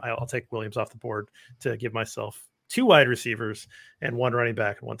I'll take Williams off the board to give myself 2 wide receivers and 1 running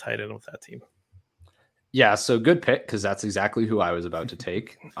back and 1 tight end with that team. Yeah, so good pick, because that's exactly who I was about to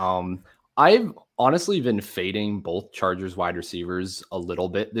take. I've honestly been fading both Chargers wide receivers a little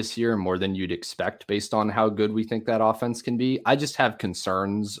bit this year, more than you'd expect based on how good we think that offense can be. I just have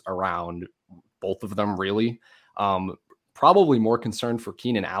concerns around both of them, really. Probably more concerned for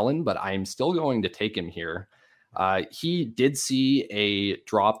Keenan Allen, but I'm still going to take him here. He did see a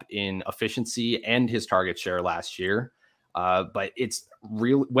drop in efficiency and his target share last year. But it's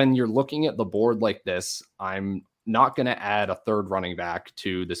real when you're looking at the board like this. I'm not going to add a 3rd running back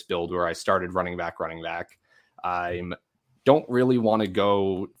to this build where I started running back. I'm don't really want to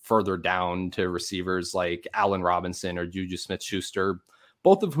go further down to receivers like Allen Robinson or Juju Smith-Schuster,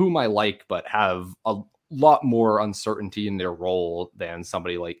 both of whom I like, but have a lot more uncertainty in their role than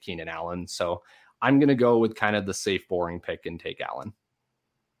somebody like Keenan Allen. So I'm going to go with kind of the safe, boring pick and take Allen.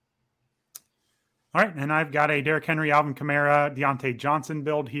 All right. And I've got a Derrick Henry, Alvin Kamara, Deontay Johnson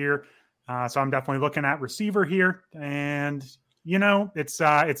build here. So I'm definitely looking at receiver here. And, you know, it's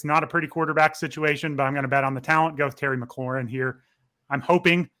not a pretty quarterback situation, but I'm going to bet on the talent, go with Terry McLaurin here. I'm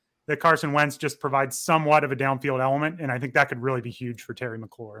hoping that Carson Wentz just provides somewhat of a downfield element, and I think that could really be huge for Terry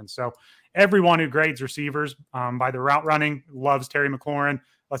McLaurin. So everyone who grades receivers by the route running loves Terry McLaurin.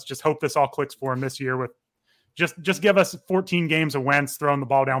 Let's just hope this all clicks for him this year with just give us 14 games of Wentz throwing the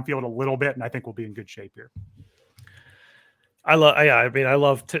ball downfield a little bit, and I think we'll be in good shape here. I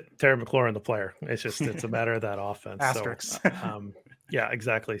love Terry McLaurin, the player. It's a matter of that offense. Asterisks. So, yeah,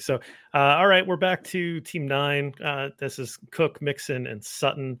 exactly. So, all right, we're back to team 9. This is Cook, Mixon, and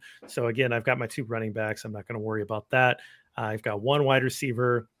Sutton. So again, I've got my 2 running backs. I'm not going to worry about that. I've got 1 wide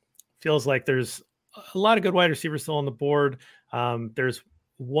receiver. Feels like there's a lot of good wide receivers still on the board. There's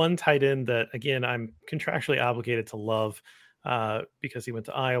 1 tight end that, again, I'm contractually obligated to love because he went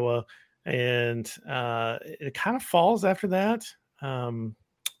to Iowa. And it kind of falls after that. I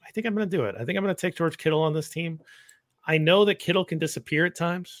think I'm going to do it. I think I'm going to take George Kittle on this team. I know that Kittle can disappear at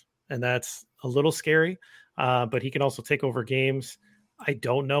times, and that's a little scary, but he can also take over games. I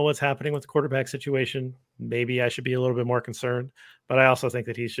don't know what's happening with the quarterback situation. Maybe I should be a little bit more concerned, but I also think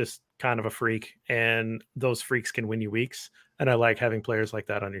that he's just kind of a freak, and those freaks can win you weeks. And I like having players like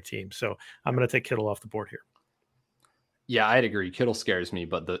that on your team. So I'm going to take Kittle off the board here. Yeah, I'd agree. Kittle scares me,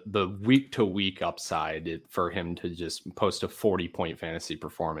 but the week-to-week upside for him to just post a 40-point fantasy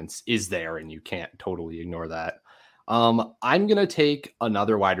performance is there, and you can't totally ignore that. I'm going to take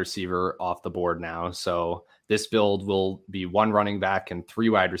another wide receiver off the board now. So this build will be 1 running back and 3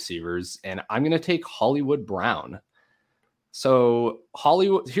 wide receivers, and I'm going to take Hollywood Brown. So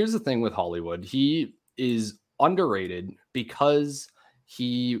Hollywood, here's the thing with Hollywood. He is underrated because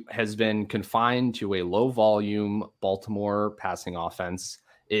he has been confined to a low volume Baltimore passing offense.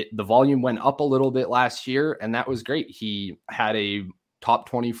 The volume went up a little bit last year, and that was great. He had a top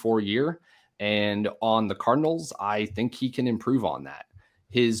 24 year, and on the Cardinals, I think he can improve on that.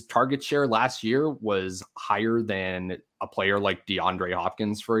 His target share last year was higher than a player like DeAndre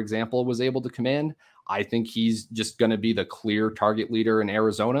Hopkins, for example, was able to command. I think he's just going to be the clear target leader in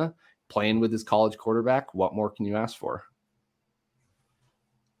Arizona, playing with his college quarterback. What more can you ask for?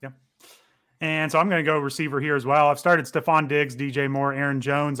 And so I'm going to go receiver here as well. I've started Stephon Diggs, DJ Moore, Aaron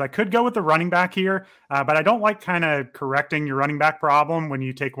Jones. I could go with the running back here, but I don't like kind of correcting your running back problem when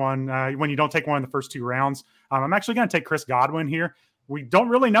you take one, when you don't take one in the first 2 rounds. I'm actually going to take Chris Godwin here. We don't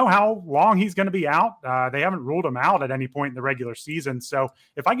really know how long he's going to be out. They haven't ruled him out at any point in the regular season. So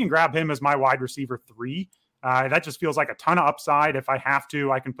if I can grab him as my wide receiver 3, that just feels like a ton of upside. If I have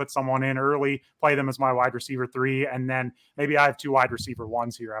to, I can put someone in early, play them as my wide receiver 3, and then maybe I have 2 wide receiver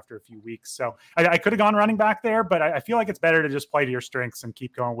 1s here after a few weeks. So I could have gone running back there, but I feel like it's better to just play to your strengths and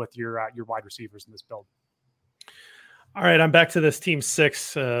keep going with your wide receivers in this build. All right, I'm back to this team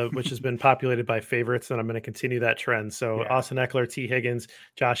 6, which has been populated by favorites, and I'm going to continue that trend. So Austin Eckler, T. Higgins,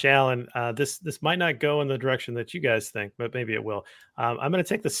 Josh Allen. This might not go in the direction that you guys think, but maybe it will. I'm going to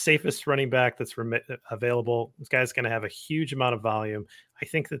take the safest running back that's available. This guy's going to have a huge amount of volume. I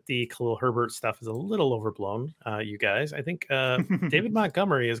think that the Khalil Herbert stuff is a little overblown, you guys. I think David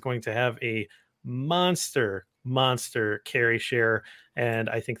Montgomery is going to have a monster carry share, and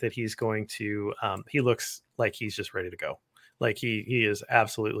I think that he's going to he looks like he's just ready to go. Like he is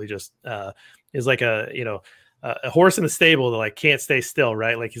absolutely just is like a horse in the stable that like can't stay still,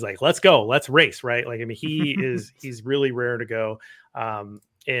 right? Like he's like, let's go, let's race, right? Like I mean he's really rare to go,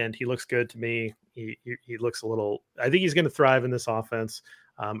 and he looks good to me. He looks a little, I think he's going to thrive in this offense.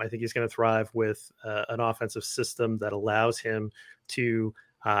 I think he's going to thrive with an offensive system that allows him to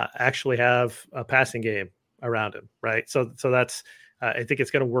actually have a passing game around him, right? So that's I think it's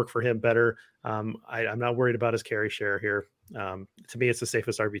going to work for him better. I'm not worried about his carry share here. To me, it's the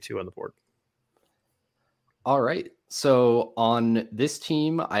safest RB2 on the board. All right. So on this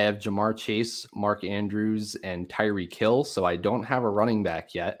team, I have Jamar Chase, Mark Andrews, and Tyreek Hill. So I don't have a running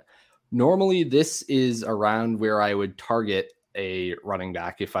back yet. Normally, this is around where I would target a running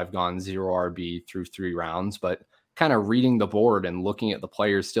back if I've gone 0 RB through 3 rounds, but kind of reading the board and looking at the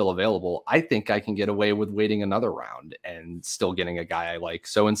players still available, I think I can get away with waiting another round and still getting a guy I like.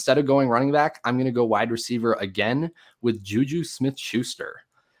 So instead of going running back, I'm going to go wide receiver again with Juju Smith-Schuster.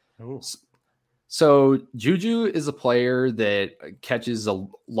 Ooh. So Juju is a player that catches a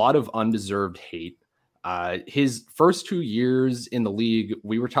lot of undeserved hate. His first 2 years in the league,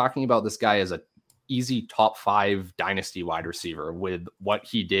 we were talking about this guy as a easy top 5 dynasty wide receiver. With what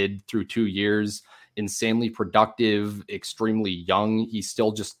he did through 2 years, insanely productive, extremely young. He's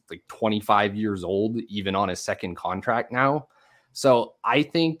still just like 25 years old, even on his second contract now. So I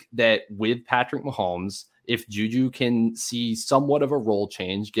think that with Patrick Mahomes, if Juju can see somewhat of a role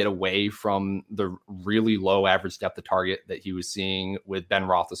change, get away from the really low average depth of target that he was seeing with Ben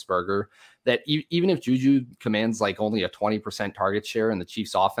Roethlisberger, that even if Juju commands like only a 20% target share in the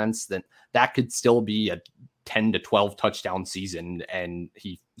Chiefs offense, then that could still be a 10 to 12 touchdown season, and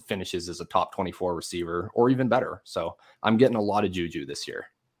he finishes as a top 24 receiver or even better. So I'm getting a lot of Juju this year.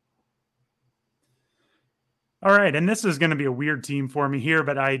 All right, and this is going to be a weird team for me here,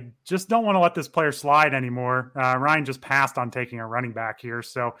 but I just don't want to let this player slide anymore. Ryan just passed on taking a running back here,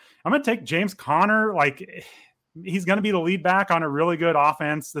 so I'm going to take James Conner. Like, he's going to be the lead back on a really good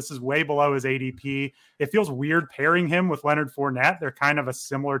offense. This is way below his ADP. It feels weird pairing him with Leonard Fournette. They're kind of a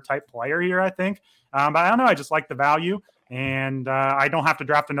similar type player here, I think. But I don't know. I just like the value, and I don't have to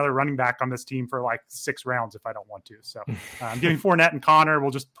draft another running back on this team for like 6 rounds if I don't want to. So I'm giving Fournette and Conner. We'll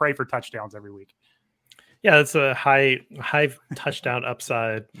just pray for touchdowns every week. Yeah, it's a high touchdown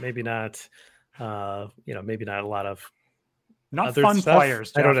upside. Maybe not, maybe not a lot of not fun stuff.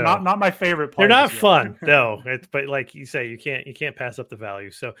 Players. Jeff. I don't know. Not my favorite They're players. not fun, no. But like you say, you can't pass up the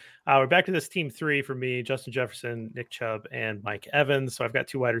value. So we're back to this team 3 for me: Justin Jefferson, Nick Chubb, and Mike Evans. So I've got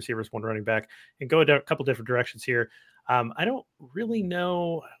 2 wide receivers, 1 running back, and go a couple different directions here. I don't really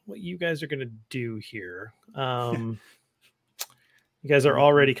know what you guys are going to do here. You guys are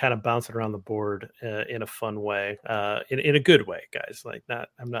already kind of bouncing around the board in a fun way, in a good way, guys. Like,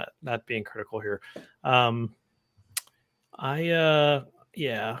 I'm not being critical here. I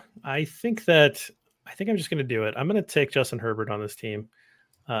think I'm just going to do it. I'm going to take Justin Herbert on this team.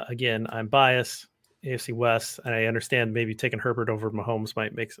 Again, I'm biased, AFC West, and I understand maybe taking Herbert over Mahomes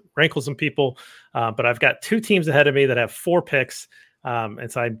might make rankle some people, but I've got 2 teams ahead of me that have 4 picks,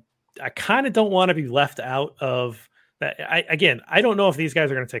 and so I kind of don't want to be left out of that. I don't know if these guys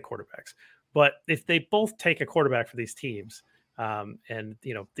are going to take quarterbacks, but if they both take a quarterback for these teams, and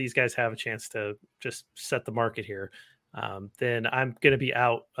these guys have a chance to just set the market here, then I'm going to be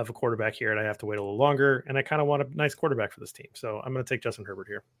out of a quarterback here, and I have to wait a little longer. And I kind of want a nice quarterback for this team, so I'm going to take Justin Herbert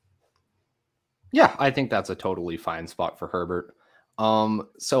here. Yeah, I think that's a totally fine spot for Herbert.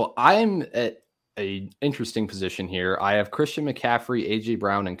 So I'm at a interesting position here. I have Christian McCaffrey, AJ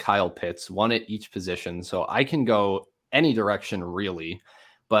Brown, and Kyle Pitts, 1 at each position. So I can go any direction really,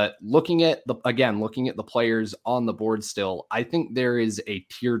 but looking at the players on the board still, I think there is a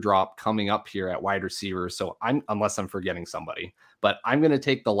teardrop coming up here at wide receiver. So unless I'm forgetting somebody, but I'm going to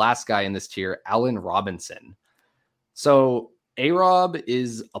take the last guy in this tier, Allen Robinson. So A-Rob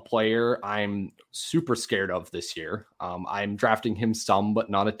is a player I'm super scared of this year. I'm drafting him some, but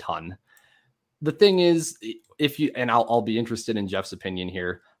not a ton. The thing is, I'll be interested in Jeff's opinion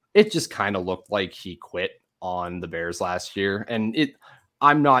here. It just kind of looked like he quit on the Bears last year. And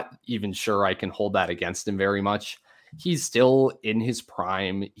I'm not even sure I can hold that against him very much. He's still in his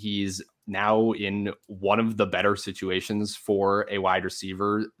prime. He's now in one of the better situations for a wide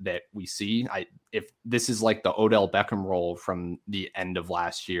receiver that we see. If this is like the Odell Beckham role from the end of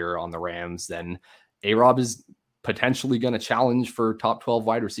last year on the Rams, then A-Rob is potentially going to challenge for top 12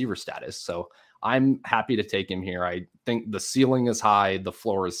 wide receiver status. So I'm happy to take him here. I think the ceiling is high. The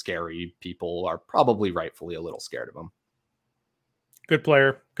floor is scary. People are probably rightfully a little scared of him. Good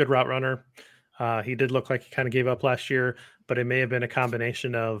player, good route runner. He did look like he kind of gave up last year, but it may have been a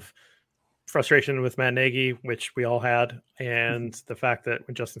combination of frustration with Matt Nagy, which we all had, and the fact that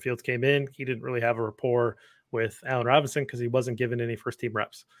when Justin Fields came in, he didn't really have a rapport with Allen Robinson because he wasn't given any first-team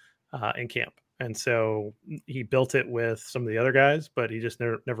reps in camp. And so he built it with some of the other guys, but he just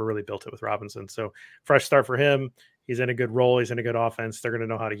never really built it with Robinson. So fresh start for him. He's in a good role. He's in a good offense. They're going to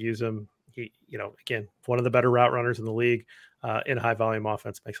know how to use him. He, again, one of the better route runners in the league in a high volume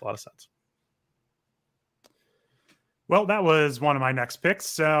offense. Makes a lot of sense. Well, that was one of my next picks,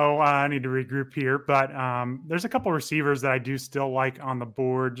 so I need to regroup here. But there's a couple receivers that I do still like on the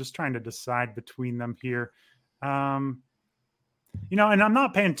board, just trying to decide between them here. And I'm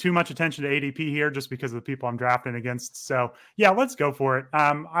not paying too much attention to ADP here just because of the people I'm drafting against. So, yeah, let's go for it.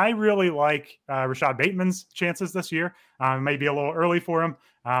 I really like Rashad Bateman's chances this year. May be a little early for him,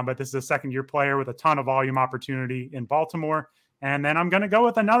 but this is a second-year player with a ton of volume opportunity in Baltimore. And then I'm going to go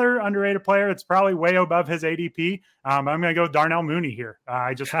with another underrated player. It's probably way above his ADP. I'm going to go with Darnell Mooney here.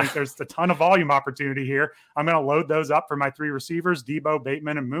 I just think there's a ton of volume opportunity here. I'm going to load those up for my 3 receivers, Debo,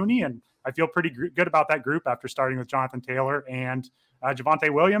 Bateman, and Mooney. And I feel pretty good about that group after starting with Jonathan Taylor and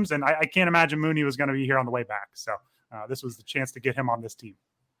Javonte Williams. And I can't imagine Mooney was going to be here on the way back. So this was the chance to get him on this team.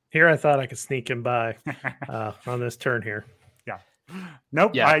 Here I thought I could sneak him by on this turn here. Yeah.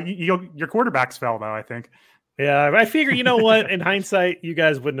 Nope. Yeah. Your quarterbacks fell, though, I think. Yeah, I figure, you know what? In hindsight, you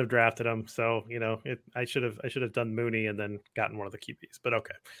guys wouldn't have drafted him. So, I should have done Mooney and then gotten one of the QBs. But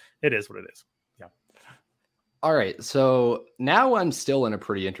okay, it is what it is. Yeah. All right. So now I'm still in a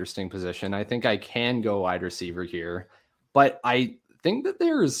pretty interesting position. I think I can go wide receiver here, but I think that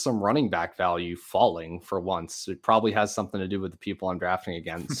there is some running back value falling for once. It probably has something to do with the people I'm drafting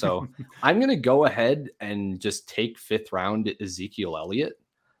against. So I'm going to go ahead and just take 5th round Ezekiel Elliott.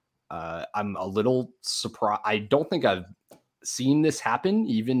 I'm a little surprised. I don't think I've seen this happen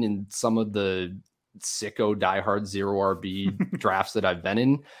even in some of the sicko diehard 0 RB drafts that I've been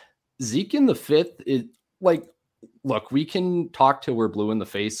in. Zeke in the 5th is like, look, we can talk till we're blue in the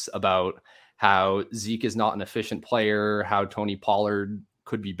face about how Zeke is not an efficient player, how Tony Pollard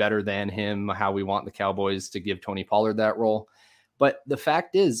could be better than him, how we want the Cowboys to give Tony Pollard that role. But the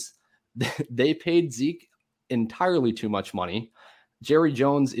fact is they paid Zeke entirely too much money. Jerry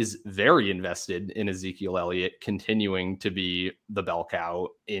Jones is very invested in Ezekiel Elliott continuing to be the bell cow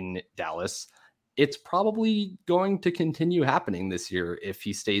in Dallas. It's probably going to continue happening this year if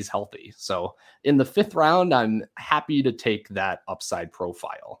he stays healthy. So in the 5th round, I'm happy to take that upside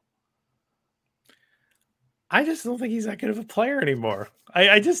profile. I just don't think he's that good of a player anymore.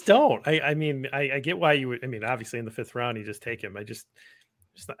 I just don't. I mean, I get why you would. I mean, obviously in the 5th round, you just take him.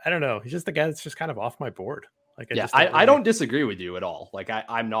 I don't know. He's just the guy that's just kind of off my board. Like, I don't disagree with you at all. Like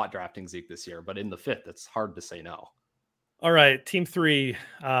I'm not drafting Zeke this year, but in the 5th, it's hard to say no. All right, team 3.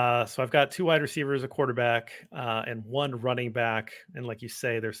 So I've got 2 wide receivers, a quarterback, and 1 running back. And like you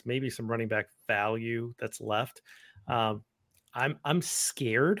say, there's maybe some running back value that's left. I'm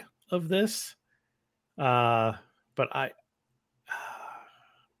scared of this, but boy,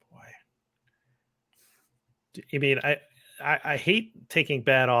 I mean, I hate taking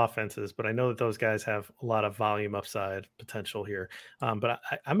bad offenses, but I know that those guys have a lot of volume upside potential here. But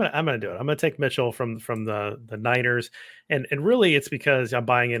I'm gonna do it. I'm gonna take Mitchell from the Niners, and really it's because I'm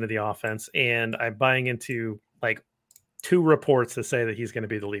buying into the offense, and I'm buying into like 2 reports that say that he's going to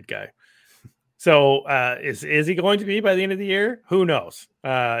be the lead guy. So is he going to be by the end of the year? Who knows?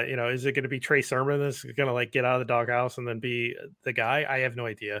 Is it going to be Trey Sermon that's going to like get out of the doghouse and then be the guy? I have no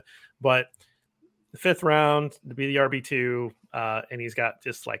idea, but the 5th round to be the RB2, and he's got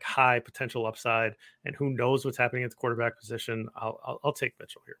just like high potential upside, and who knows what's happening at the quarterback position. I'll take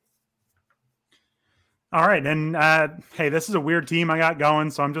Mitchell here. All right. And hey, this is a weird team I got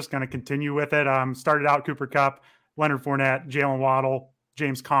going, so I'm just going to continue with it. Started out Cooper Kupp, Leonard Fournette, Jalen Waddle,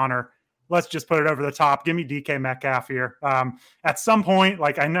 James Conner. Let's just put it over the top. Give me DK Metcalf here. At some point,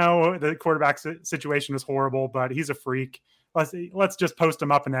 like I know the quarterback situation is horrible, but he's a freak. Let's just post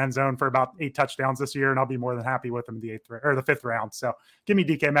him up in the end zone for about 8 touchdowns this year, and I'll be more than happy with him in the 5th round. So give me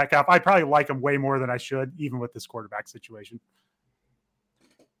DK Metcalf. I probably like him way more than I should, even with this quarterback situation.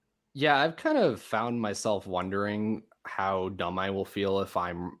 Yeah, I've kind of found myself wondering how dumb I will feel if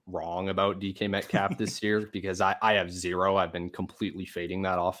I'm wrong about DK Metcalf this year, because I have 0. I've been completely fading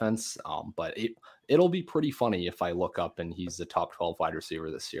that offense. But it'll be pretty funny if I look up and he's the top 12 wide receiver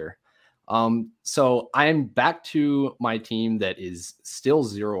this year. So I'm back to my team that is still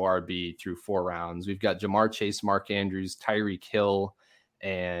 0 RB through 4 rounds. We've got Jamar Chase, Mark Andrews, Tyreek Hill,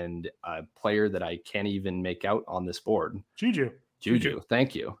 and a player that I can't even make out on this board. Juju.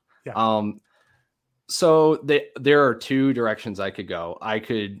 Thank you. Yeah. So there are 2 directions I could go. I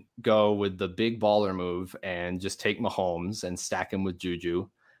could go with the big baller move and just take Mahomes and stack him with Juju.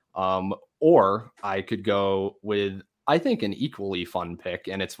 Or I could go with, I think, an equally fun pick,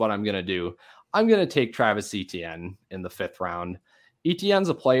 and it's what I'm going to do. I'm going to take Travis Etienne in the 5th round. Etienne's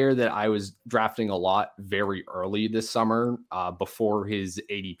a player that I was drafting a lot very early this summer, before his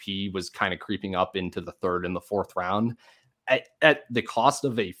ADP was kind of creeping up into the 3rd and the 4th round. At the cost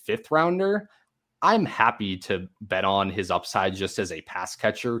of a 5th rounder, I'm happy to bet on his upside just as a pass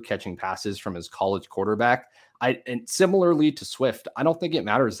catcher, catching passes from his college quarterback. And similarly to Swift, I don't think it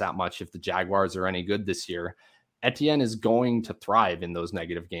matters that much if the Jaguars are any good this year. Etienne is going to thrive in those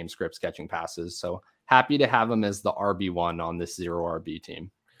negative game scripts catching passes. So happy to have him as the RB1 on this 0 RB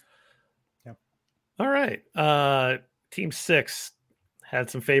team. Yeah. All right. Team 6 had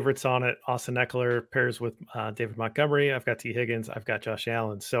some favorites on it. Austin Eckler pairs with David Montgomery. I've got T. Higgins. I've got Josh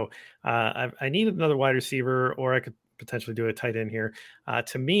Allen. So I needed another wide receiver, or I could potentially do a tight end here.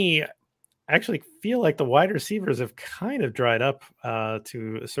 To me, I actually feel like the wide receivers have kind of dried up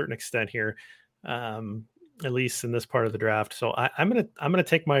to a certain extent here, at least in this part of the draft. So I'm gonna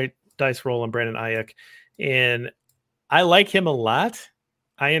take my dice roll on Brandon Ayuk, and I like him a lot.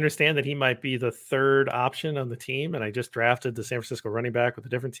 I understand that he might be the third option on the team, and I just drafted the San Francisco running back with a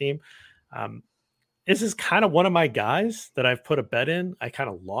different team. This is kind of one of my guys that I've put a bet in. I kind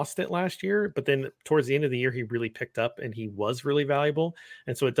of lost it last year, but then towards the end of the year, he really picked up and he was really valuable.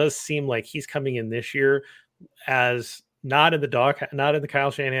 And so it does seem like he's coming in this year as not in the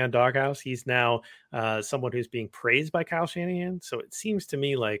Kyle Shanahan doghouse. He's now someone who's being praised by Kyle Shanahan. So it seems to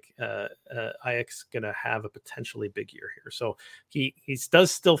me like Ayuk's going to have a potentially big year here. So he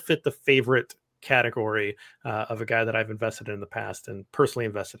does still fit the favorite category of a guy that I've invested in the past and personally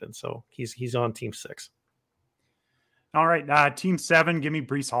invested in. So he's on team 6. All right. Team 7, give me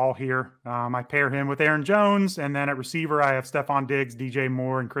Breece Hall here. I pair him with Aaron Jones. And then at receiver, I have Stephon Diggs, DJ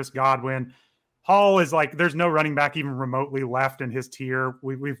Moore, and Chris Godwin. Hall is like, there's no running back even remotely left in his tier.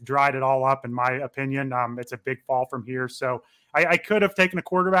 We've dried it all up, in my opinion. It's a big fall from here. So I could have taken a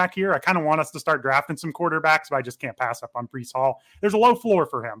quarterback here. I kind of want us to start drafting some quarterbacks, but I just can't pass up on Breece Hall. There's a low floor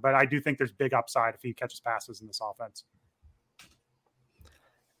for him, but I do think there's big upside if he catches passes in this offense.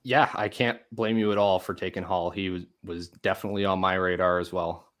 Yeah, I can't blame you at all for taking Hall. He was definitely on my radar as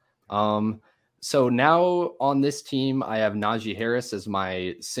well. So now on this team, I have Najee Harris as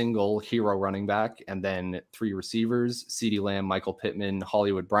my single hero running back, and then 3 receivers, CeeDee Lamb, Michael Pittman,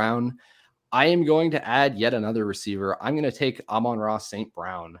 Hollywood Brown. I am going to add yet another receiver. I'm going to take Amon-Ra St.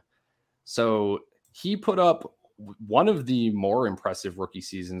 Brown. So he put up one of the more impressive rookie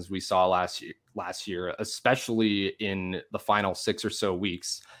seasons we saw last year, especially in the final 6 or so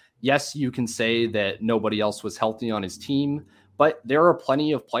weeks. Yes, you can say that nobody else was healthy on his team, but there are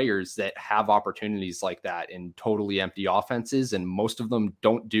plenty of players that have opportunities like that in totally empty offenses, and most of them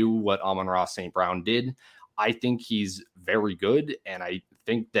don't do what Amon-Ra St. Brown did. I think he's very good, and I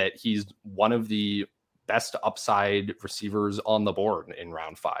think that he's one of the best upside receivers on the board in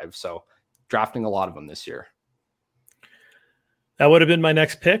round 5. So drafting a lot of them this year. That would have been my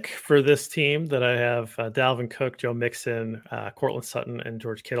next pick for this team that I have Dalvin Cook, Joe Mixon, Cortland Sutton, and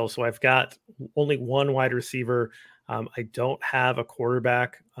George Kittle. So I've got only one wide receiver. I don't have a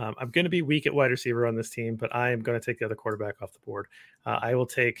quarterback. I'm going to be weak at wide receiver on this team, but I am going to take the other quarterback off the board. I will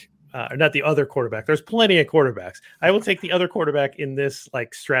take not the other quarterback. There's plenty of quarterbacks. I will take the other quarterback in this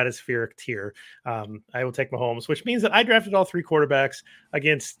like stratospheric tier. I will take Mahomes, which means that I drafted all 3 quarterbacks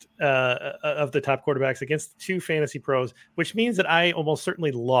against of the top quarterbacks against 2 fantasy pros, which means that I almost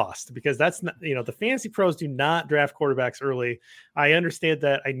certainly lost because that's not, the fantasy pros do not draft quarterbacks early. I understand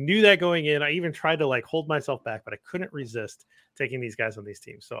that. I knew that going in. I even tried to like hold myself back, but I couldn't resist taking these guys on these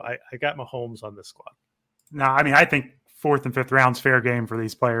teams. So I got Mahomes on this squad. No, I mean, I think 4th and 5th rounds fair game for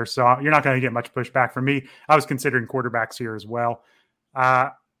these players. So you're not going to get much pushback from me. I was considering quarterbacks here as well.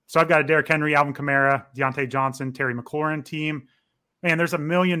 So I've got a Derrick Henry, Alvin Kamara, Deontay Johnson, Terry McLaurin team. Man, there's a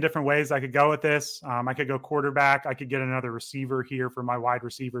million different ways I could go with this. I could go quarterback. I could get another receiver here for my wide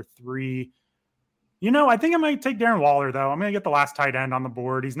receiver 3. I think I might take Darren Waller, though. I'm going to get the last tight end on the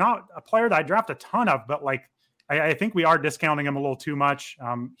board. He's not a player that I draft a ton of, but I think we are discounting him a little too much.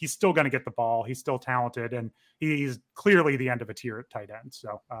 He's still going to get the ball. He's still talented, and he's clearly the end of a tier at tight end.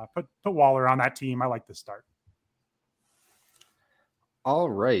 So put Waller on that team. I like this start. All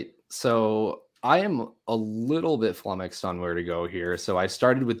right. So I am a little bit flummoxed on where to go here. So I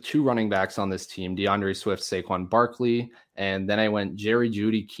started with 2 running backs on this team, DeAndre Swift, Saquon Barkley, and then I went Jerry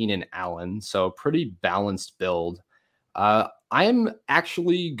Jeudy, Keenan Allen. So pretty balanced build. I'm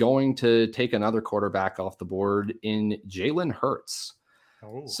actually going to take another quarterback off the board in Jalen Hurts.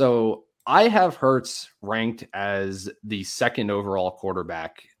 Oh. So I have Hurts ranked as the 2nd overall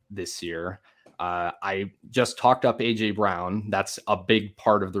quarterback this year. I just talked up AJ Brown. That's a big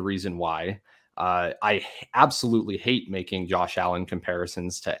part of the reason why. I absolutely hate making Josh Allen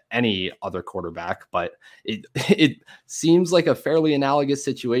comparisons to any other quarterback, but it seems like a fairly analogous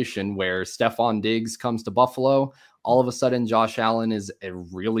situation where Stephon Diggs comes to Buffalo. All of a sudden, Josh Allen is a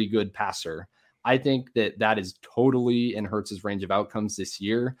really good passer. I think that is totally in Hurts' range of outcomes this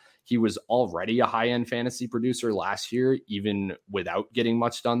year. He was already a high-end fantasy producer last year, even without getting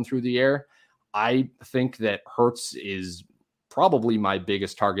much done through the air. I think that Hurts is probably my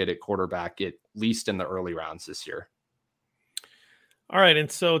biggest target at quarterback, at least in the early rounds this year. All right.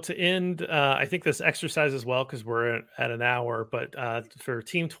 And so to end, I think this exercise as well, because we're at an hour, but for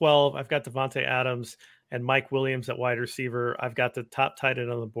team 12, I've got Devontae Adams and Mike Williams at wide receiver. I've got the top tight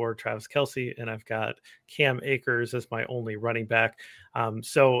end on the board, Travis Kelce, and I've got Cam Akers as my only running back.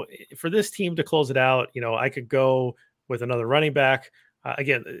 So for this team to close it out, I could go with another running back.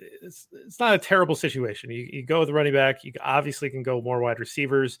 Again, it's not a terrible situation. You go with the running back. You obviously can go more wide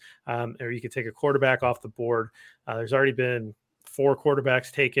receivers, or you could take a quarterback off the board. There's already been 4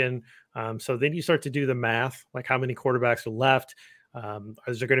 quarterbacks taken. So then you start to do the math, like how many quarterbacks are left.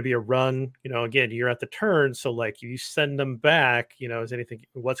 Is there going to be a run? Again, you're at the turn. So like you send them back,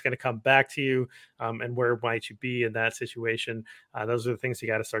 what's going to come back to you, and where might you be in that situation? Those are the things you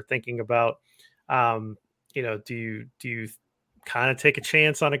got to start thinking about. Do you kind of take a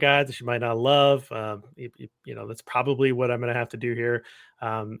chance on a guy that you might not love? That's probably what I'm going to have to do here.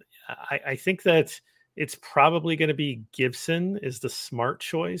 I think that it's probably going to be Gibson is the smart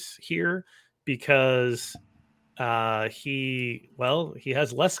choice here, because he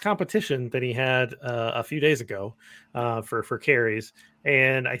has less competition than he had a few days ago for carries.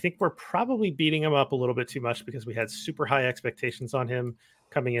 And I think we're probably beating him up a little bit too much because we had super high expectations on him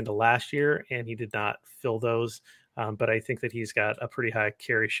coming into last year, and he did not fill those. But I think that he's got a pretty high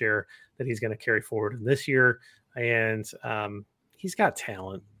carry share that he's going to carry forward in this year. And he's got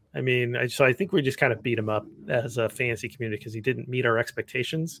talent. So I think we just kind of beat him up as a fantasy community because he didn't meet our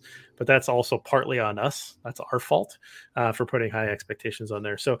expectations, but that's also partly on us. That's our fault for putting high expectations on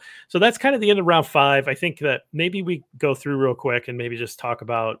there. So that's kind of the end of round 5. I think that maybe we go through real quick and maybe just talk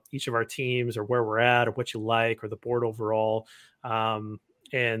about each of our teams or where we're at or what you like or the board overall.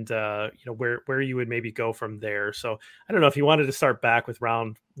 And where you would maybe go from there. So I don't know if you wanted to start back with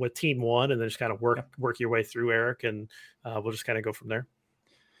team 1 and then just kind of work your way through, Eric, and we'll just kind of go from there.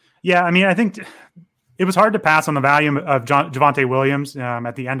 Yeah, I think it was hard to pass on the value of Javonte Williams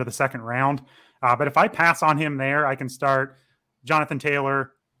at the end of the second round. But if I pass on him there, I can start Jonathan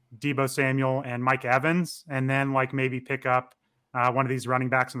Taylor, Deebo Samuel, and Mike Evans, and then maybe pick up one of these running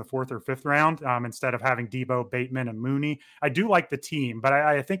backs in the 4th or 5th round instead of having Deebo, Bateman, and Mooney. I do like the team, but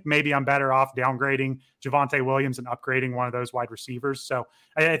I think maybe I'm better off downgrading Javonte Williams and upgrading one of those wide receivers. So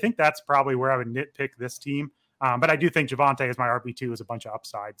I think that's probably where I would nitpick this team. But I do think Javonte as my RB2 is a bunch of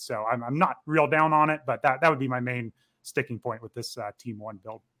upside. So I'm not real down on it, but that would be my main sticking point with this team 1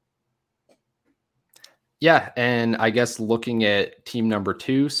 build. Yeah, and I guess looking at team number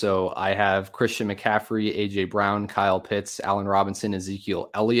 2, so I have Christian McCaffrey, AJ Brown, Kyle Pitts, Allen Robinson, Ezekiel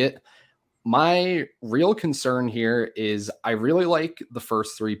Elliott. My real concern here is I really like the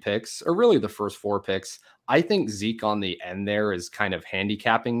first 3 picks, or really the first 4 picks. I think Zeke on the end there is kind of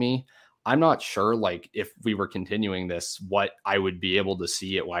handicapping me. I'm not sure, if we were continuing this, what I would be able to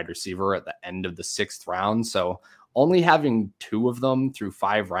see at wide receiver at the end of the 6th round. So only having 2 of them through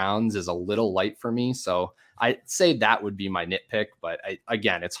 5 rounds is a little light for me. So I'd say that would be my nitpick. But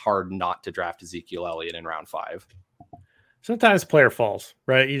again, it's hard not to draft Ezekiel Elliott in round 5. Sometimes player falls,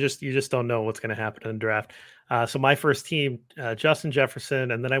 right? You just don't know what's going to happen in the draft. So my first team, Justin Jefferson,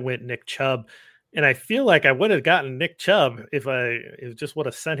 and then I went Nick Chubb. And I feel like I would have gotten Nick Chubb if just would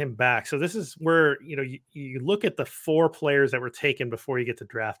have sent him back. So this is where, you look at the 4 players that were taken before you get to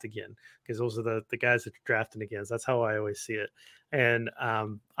draft again, because those are the guys that you're drafting against. That's how I always see it. And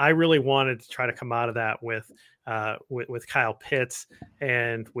I really wanted to try to come out of that with Kyle Pitts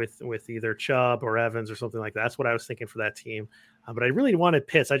and with either Chubb or Evans or something like that. That's what I was thinking for that team. But I really wanted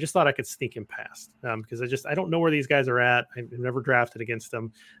Pitts. I just thought I could sneak him past because I don't know where these guys are at. I've never drafted against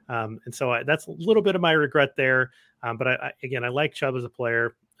them. And so that's a little bit of my regret there. But I like Chubb as a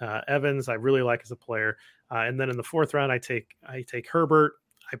player. Evans, I really like as a player. And then in the 4th round, I take Herbert.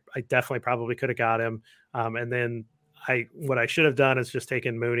 I definitely probably could have got him. And then what I should have done is just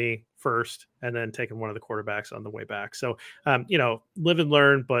taken Mooney first and then taken one of the quarterbacks on the way back. So, live and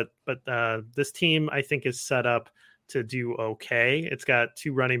learn, but this team I think is set up to do okay. It's got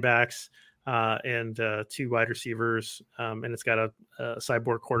 2 running backs and 2 wide receivers, and it's got a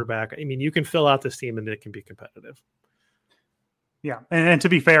cyborg quarterback. You can fill out this team and it can be competitive. Yeah, and to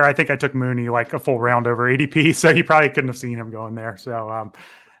be fair, I think I took Mooney a full round over ADP, so you probably couldn't have seen him going there. So,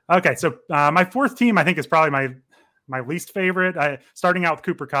 okay, so my 4th team I think is probably my least favorite. Starting out with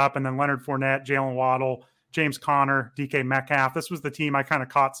Cooper Kupp and then Leonard Fournette, Jalen Waddle, James Conner, DK Metcalf. This was the team I kind of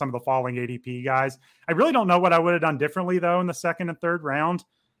caught some of the falling ADP guys. I really don't know what I would have done differently, though, in the 2nd and 3rd round.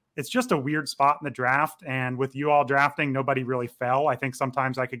 It's just a weird spot in the draft. And with you all drafting, nobody really fell. I think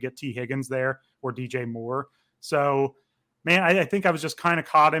sometimes I could get T. Higgins there or DJ Moore. So, man, I think I was just kind of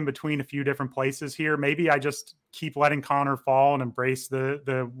caught in between a few different places here. Maybe I just keep letting Conner fall and embrace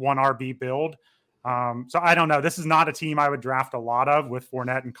the 1 RB build. So I don't know. This is not a team I would draft a lot of with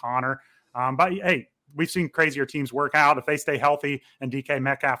Fournette and Conner. But, hey, we've seen crazier teams work out. If they stay healthy and DK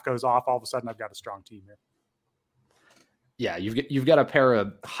Metcalf goes off, all of a sudden I've got a strong team here. Yeah, you've got a pair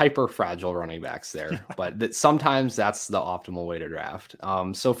of hyper fragile running backs there, but sometimes that's the optimal way to draft.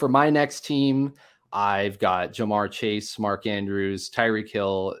 So for my next team, I've got Jamar Chase, Mark Andrews, Tyreek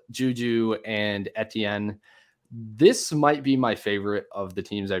Hill, Juju, and Etienne. This might be my favorite of the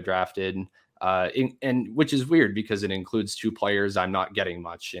teams I've drafted, and which is weird because it includes 2 players I'm not getting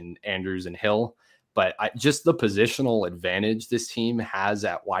much in Andrews and Hill. But just the positional advantage this team has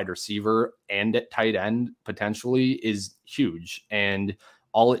at wide receiver and at tight end potentially is huge. And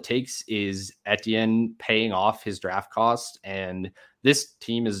all it takes is Etienne paying off his draft cost. And this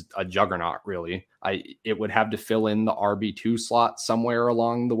team is a juggernaut, really. It would have to fill in the RB2 slot somewhere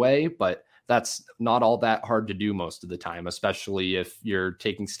along the way, but that's not all that hard to do most of the time, especially if you're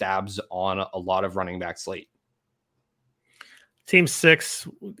taking stabs on a lot of running backs late. Team 6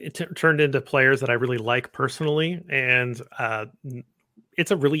 turned into players that I really like personally, and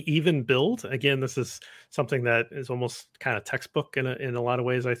it's a really even build. Again, this is something that is almost kind of textbook in a lot of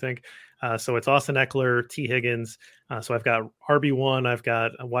ways, I think. So it's Austin Eckler, T. Higgins. So I've got RB1. I've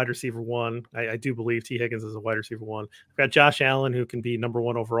got a wide receiver 1. I do believe T. Higgins is a wide receiver 1. I've got Josh Allen, who can be number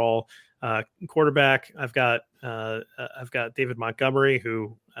 1 overall quarterback. I've got David Montgomery,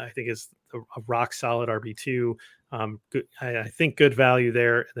 who I think is a rock solid RB2. Good, I think good value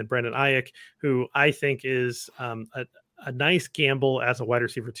there. And then Brandon Ayuk, who I think is a nice gamble as a wide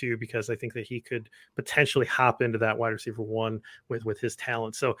receiver 2, because I think that he could potentially hop into that wide receiver 1 with his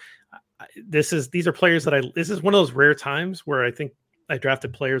talent. So these are players that this is one of those rare times where I think I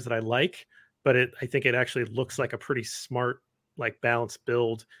drafted players that I like, but I think it actually looks like a pretty smart, like balanced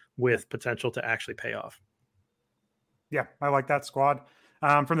build with potential to actually pay off. Yeah, I like that squad.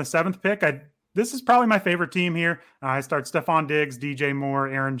 From the 7th pick, this is probably my favorite team here. I start Stephon Diggs, DJ Moore,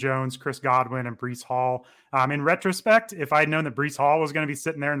 Aaron Jones, Chris Godwin, and Breece Hall. In retrospect, if I had known that Breece Hall was going to be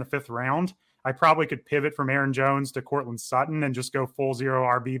sitting there in the 5th round, I probably could pivot from Aaron Jones to Cortland Sutton and just go full 0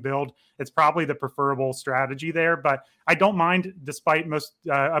 RB build. It's probably the preferable strategy there, but I don't mind, despite most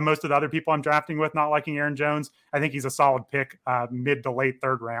of the other people I'm drafting with not liking Aaron Jones. I think he's a solid pick, mid to late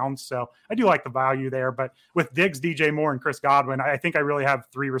 3rd round. So I do like the value there. But with Diggs, DJ Moore, and Chris Godwin, I think I really have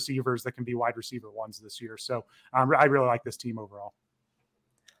 3 receivers that can be wide receiver 1s this year. So I really like this team overall.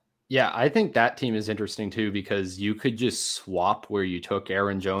 Yeah, I think that team is interesting too, because you could just swap where you took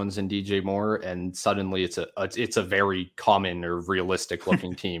Aaron Jones and DJ Moore, and suddenly it's a very common or realistic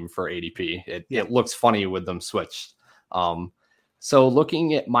looking team for ADP. It looks funny with them switched. So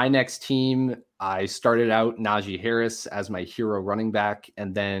looking at my next team, I started out Najee Harris as my hero running back,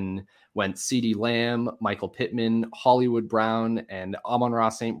 and then went CeeDee Lamb, Michael Pittman, Hollywood Brown, and Amon-Ra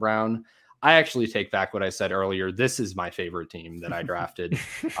St. Brown. I actually take back what I said earlier. This is my favorite team that I drafted.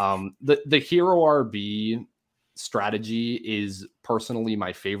 The hero RB strategy is personally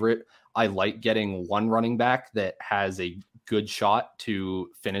my favorite. I like getting one running back that has a good shot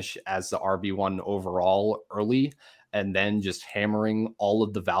to finish as the RB1 overall early, and then just hammering all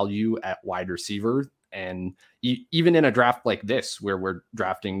of the value at wide receiver. And even in a draft like this, where we're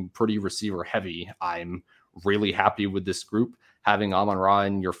drafting pretty receiver heavy, I'm really happy with this group. Having Amon-Ra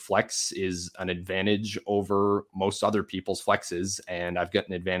in your flex is an advantage over most other people's flexes, and I've got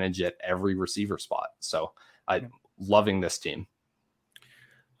an advantage at every receiver spot. So I'm loving this team.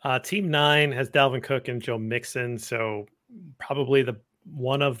 Team 9 has Dalvin Cook and Joe Mixon, so probably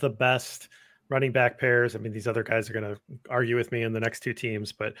one of the best running back pairs. I mean, these other guys are going to argue with me in the next 2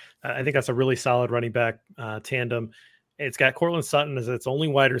 teams, but I think that's a really solid running back tandem. It's got Cortland Sutton as its only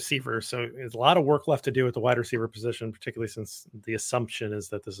wide receiver, so there's a lot of work left to do at the wide receiver position, particularly since the assumption is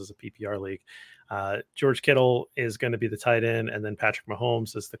that this is a PPR league. George Kittle is going to be the tight end, and then Patrick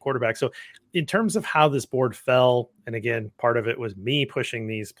Mahomes is the quarterback. So in terms of how this board fell, and again, part of it was me pushing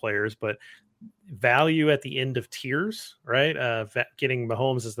these players, but value at the end of tiers, right? Getting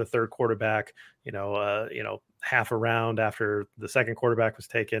Mahomes as the 3rd quarterback, half a round after the 2nd quarterback was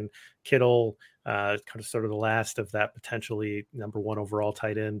taken. Kittle, kind of sort of the last of that potentially number 1 overall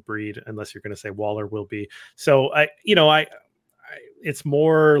tight end breed, unless you're going to say Waller will be. So it's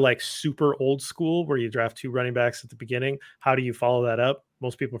more like super old school where you draft 2 running backs at the beginning. How do you follow that up?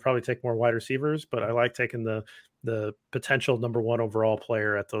 Most people probably take more wide receivers, but I like taking the potential number 1 overall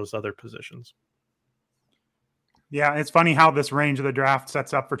player at those other positions. Yeah, it's funny how this range of the draft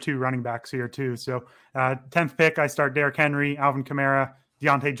sets up for 2 running backs here too. So 10th pick, I start Derrick Henry, Alvin Kamara,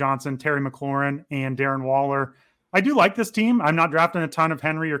 Deontay Johnson, Terry McLaurin, and Darren Waller. I do like this team. I'm not drafting a ton of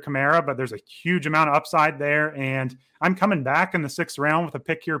Henry or Kamara, but there's a huge amount of upside there. And I'm coming back in the 6th round with a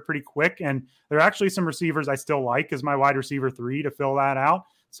pick here pretty quick. And there are actually some receivers I still like as my wide receiver 3 to fill that out.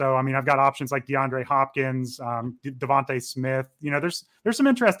 So, I mean, I've got options like DeAndre Hopkins, Devontae Smith. There's some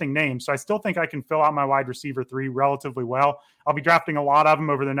interesting names. So I still think I can fill out my wide receiver 3 relatively well. I'll be drafting a lot of them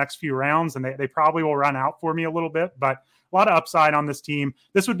over the next few rounds, and they probably will run out for me a little bit. But a lot of upside on this team.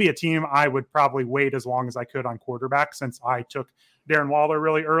 This would be a team I would probably wait as long as I could on quarterback, since I took Darren Waller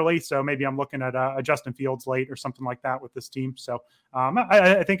really early. So maybe I'm looking at a Justin Fields late or something like that with this team. So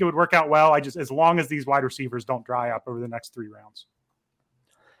I think it would work out well. As long as these wide receivers don't dry up over the next 3 rounds.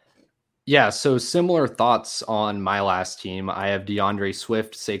 Yeah, so similar thoughts on my last team. I have DeAndre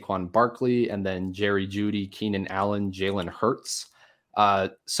Swift, Saquon Barkley, and then Jerry Jeudy, Keenan Allen, Jalen Hurts.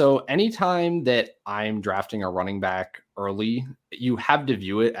 So anytime that I'm drafting a running back early, you have to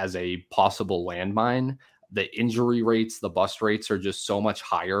view it as a possible landmine. The injury rates, the bust rates are just so much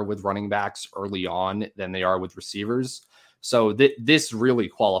higher with running backs early on than they are with receivers. So this really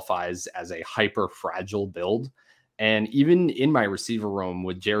qualifies as a hyper fragile build. And even in my receiver room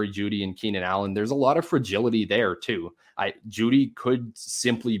with Jerry Jeudy and Keenan Allen, there's a lot of fragility there too. Jeudy could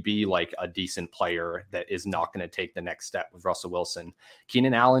simply be like a decent player that is not going to take the next step with Russell Wilson.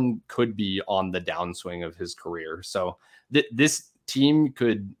 Keenan Allen could be on the downswing of his career. So this team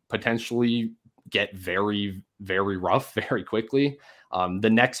could potentially get very, very rough very quickly. The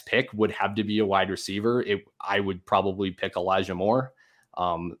next pick would have to be a wide receiver. I would probably pick Elijah Moore.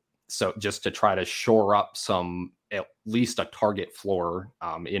 So just to try to shore up at least a target floor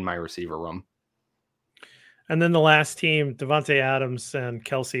in my receiver room. And then the last team, Devontae Adams and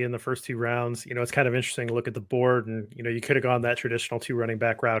Kelsey in the first 2 rounds. It's kind of interesting to look at the board, and you could have gone that traditional 2 running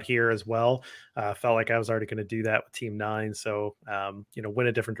back route here as well. Felt like I was already going to do that with team 9. So, went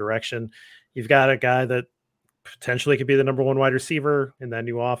a different direction. You've got a guy that potentially could be the number 1 wide receiver in that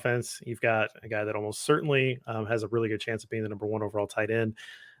new offense. You've got a guy that almost certainly has a really good chance of being the number 1 overall tight end.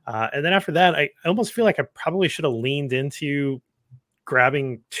 And then after that, I almost feel like I probably should have leaned into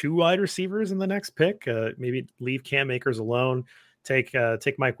grabbing 2 wide receivers in the next pick. Maybe leave Cam Akers alone, take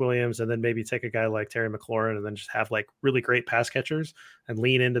Mike Williams, and then maybe take a guy like Terry McLaurin, and then just have like really great pass catchers and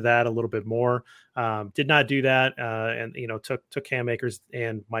lean into that a little bit more. Did not do that, and took Cam Akers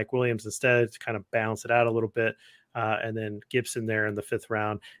and Mike Williams instead to kind of balance it out a little bit, and then Gibson there in the 5th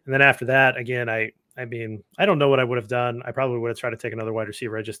round. And then after that, again, I I don't know what I would have done. I probably would have tried to take another wide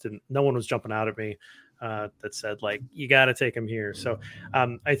receiver. I just didn't. No one was jumping out at me that said, like, you got to take him here. So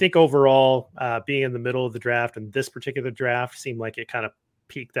I think overall, being in the middle of the draft and this particular draft seemed like it kind of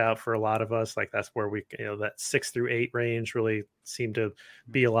peaked out for a lot of us. Like that's where we, that 6 through 8 range really seemed to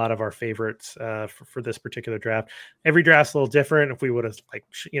be a lot of our favorites for this particular draft. Every draft's a little different. If we would have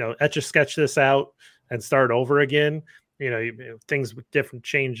etch a sketch this out and start over again, things would different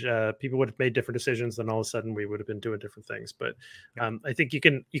change. People would have made different decisions, then all of a sudden we would have been doing different things. But I think you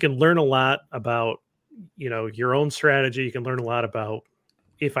can learn a lot about, your own strategy. You can learn a lot about,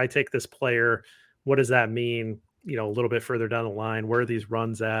 if I take this player, what does that mean? A little bit further down the line, where are these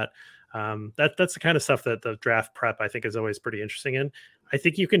runs at? That's the kind of stuff that the draft prep, I think, is always pretty interesting in. I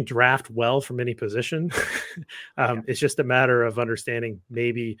think you can draft well from any position. It's just a matter of understanding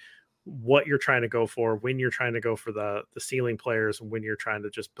maybe what you're trying to go for, when you're trying to go for the ceiling players, and when you're trying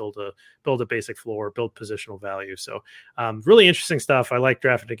to just build a basic floor, build positional value. So really interesting stuff. I like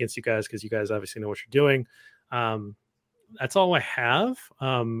drafting against you guys because you guys obviously know what you're doing. That's all I have.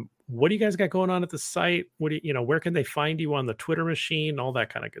 What do you guys got going on at the site? Where can they find you on the Twitter machine? All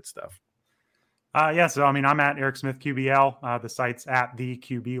that kind of good stuff. So I'm at Eric Smith QBL. The site's at the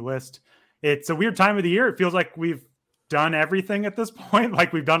QB list. It's a weird time of the year. It feels like we've done everything at this point.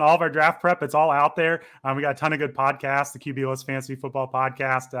 Like we've done all of our draft prep. It's all out there. We got a ton of good podcasts, the QB List Fantasy Football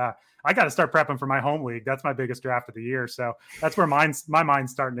Podcast. I got to start prepping for my home league. That's my biggest draft of the year. So that's where my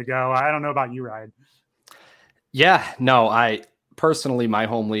mind's starting to go. I don't know about you, Ryan. Yeah, no, personally, my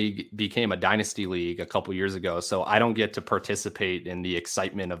home league became a dynasty league a couple years ago, so I don't get to participate in the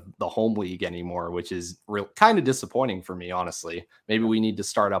excitement of the home league anymore, which is kind of disappointing for me, honestly. Maybe we need to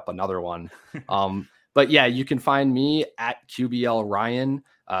start up another one. But yeah, you can find me at QBL Ryan.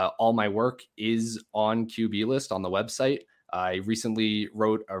 All my work is on QB List on the website. I recently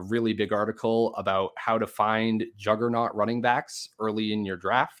wrote a really big article about how to find juggernaut running backs early in your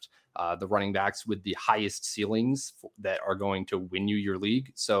draft. The running backs with the highest ceilings that are going to win you your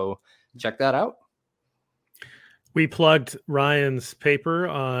league. So check that out. We plugged Ryan's paper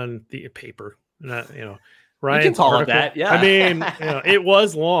on the paper, Ryan's you can call article. It that. Yeah. I mean, it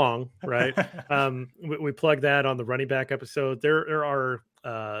was long, right? We plugged that on the running back episode. There are,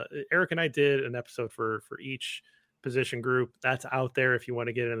 Eric and I did an episode for each position group that's out there if you want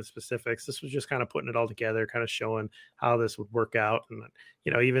to get into specifics. This was just kind of putting it all together, kind of showing how this would work out.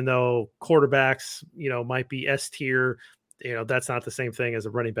 And even though quarterbacks might be S tier, that's not the same thing as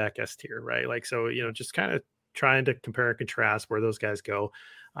a running back S tier, right? Like, so just kind of trying to compare and contrast where those guys go.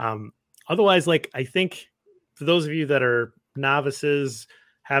 Otherwise, like, I think for those of you that are novices,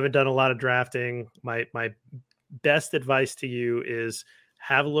 haven't done a lot of drafting, my best advice to you is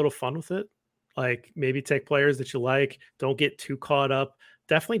have a little fun with it. Like maybe take players that you like. Don't get too caught up.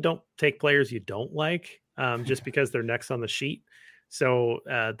 Definitely don't take players you don't like just because they're next on the sheet. So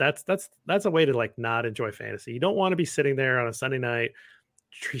that's a way to like not enjoy fantasy. You don't want to be sitting there on a Sunday night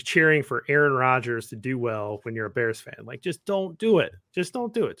cheering for Aaron Rodgers to do well when you're a Bears fan. Like, just don't do it. Just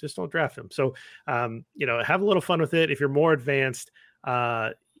don't do it. Just don't draft him. So, have a little fun with it. If you're more advanced,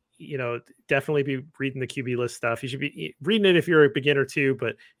 definitely be reading the QB list stuff. You should be reading it if you're a beginner too,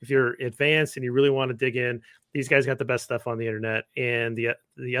 but if you're advanced and you really want to dig in, these guys got the best stuff on the internet. And the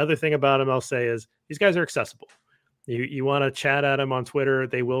other thing about them, I'll say, is these guys are accessible. You want to chat at them on Twitter,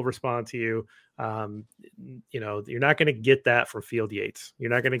 they will respond to you. You're not going to get that from Field Yates. You're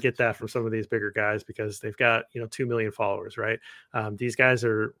not going to get that from some of these bigger guys because they've got 2 million followers, right? These guys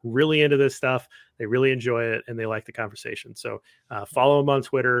are really into this stuff. They really enjoy it and they like the conversation. So follow them on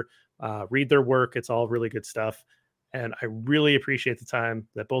Twitter, read their work. It's all really good stuff. And I really appreciate the time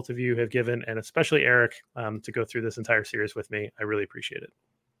that both of you have given, and especially Eric, to go through this entire series with me. I really appreciate it.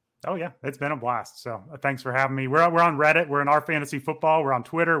 Oh yeah, it's been a blast. So thanks for having me. We're on Reddit. We're in Our Fantasy Football. We're on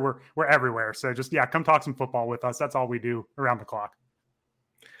Twitter. We're everywhere. So just come talk some football with us. That's all we do around the clock.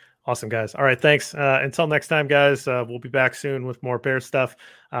 Awesome, guys. All right, thanks. Until next time, guys. We'll be back soon with more Bears stuff.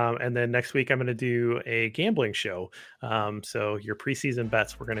 And then next week I'm going to do a gambling show. So your preseason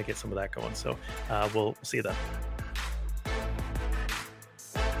bets, we're going to get some of that going. So we'll see you then.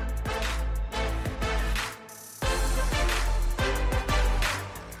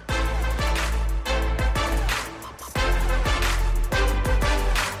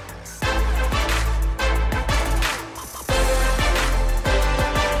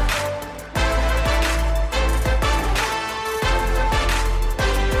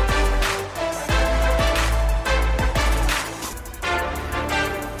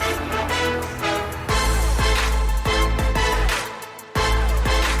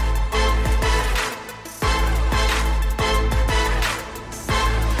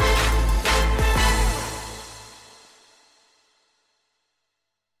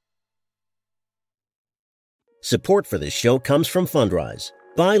 Support for this show comes from Fundrise.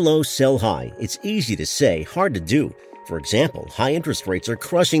 Buy low, sell high. It's easy to say, hard to do. For example, high interest rates are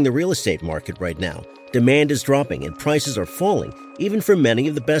crushing the real estate market right now. Demand is dropping and prices are falling, even for many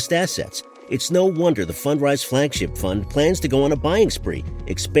of the best assets. It's no wonder the Fundrise Flagship Fund plans to go on a buying spree,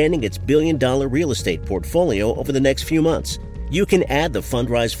 expanding its billion-dollar real estate portfolio over the next few months. You can add the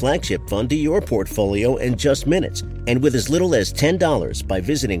Fundrise Flagship Fund to your portfolio in just minutes, and with as little as $10 by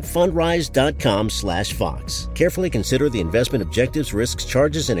visiting fundrise.com/Fox. Carefully consider the investment objectives, risks,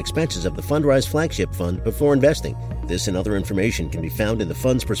 charges, and expenses of the Fundrise Flagship Fund before investing. This and other information can be found in the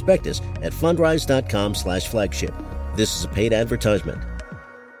fund's prospectus at fundrise.com/flagship. This is a paid advertisement.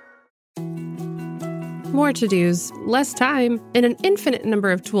 More to-dos, less time, and an infinite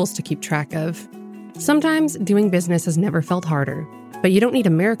number of tools to keep track of. Sometimes doing business has never felt harder, but you don't need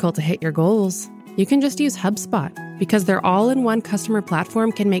a miracle to hit your goals. You can just use HubSpot, because their all-in-one customer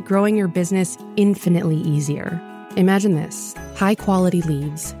platform can make growing your business infinitely easier. Imagine this: high-quality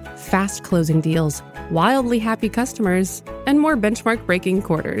leads, fast closing deals, wildly happy customers, and more benchmark-breaking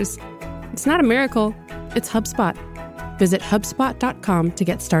quarters. It's not a miracle, it's HubSpot. Visit HubSpot.com to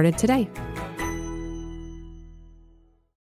get started today.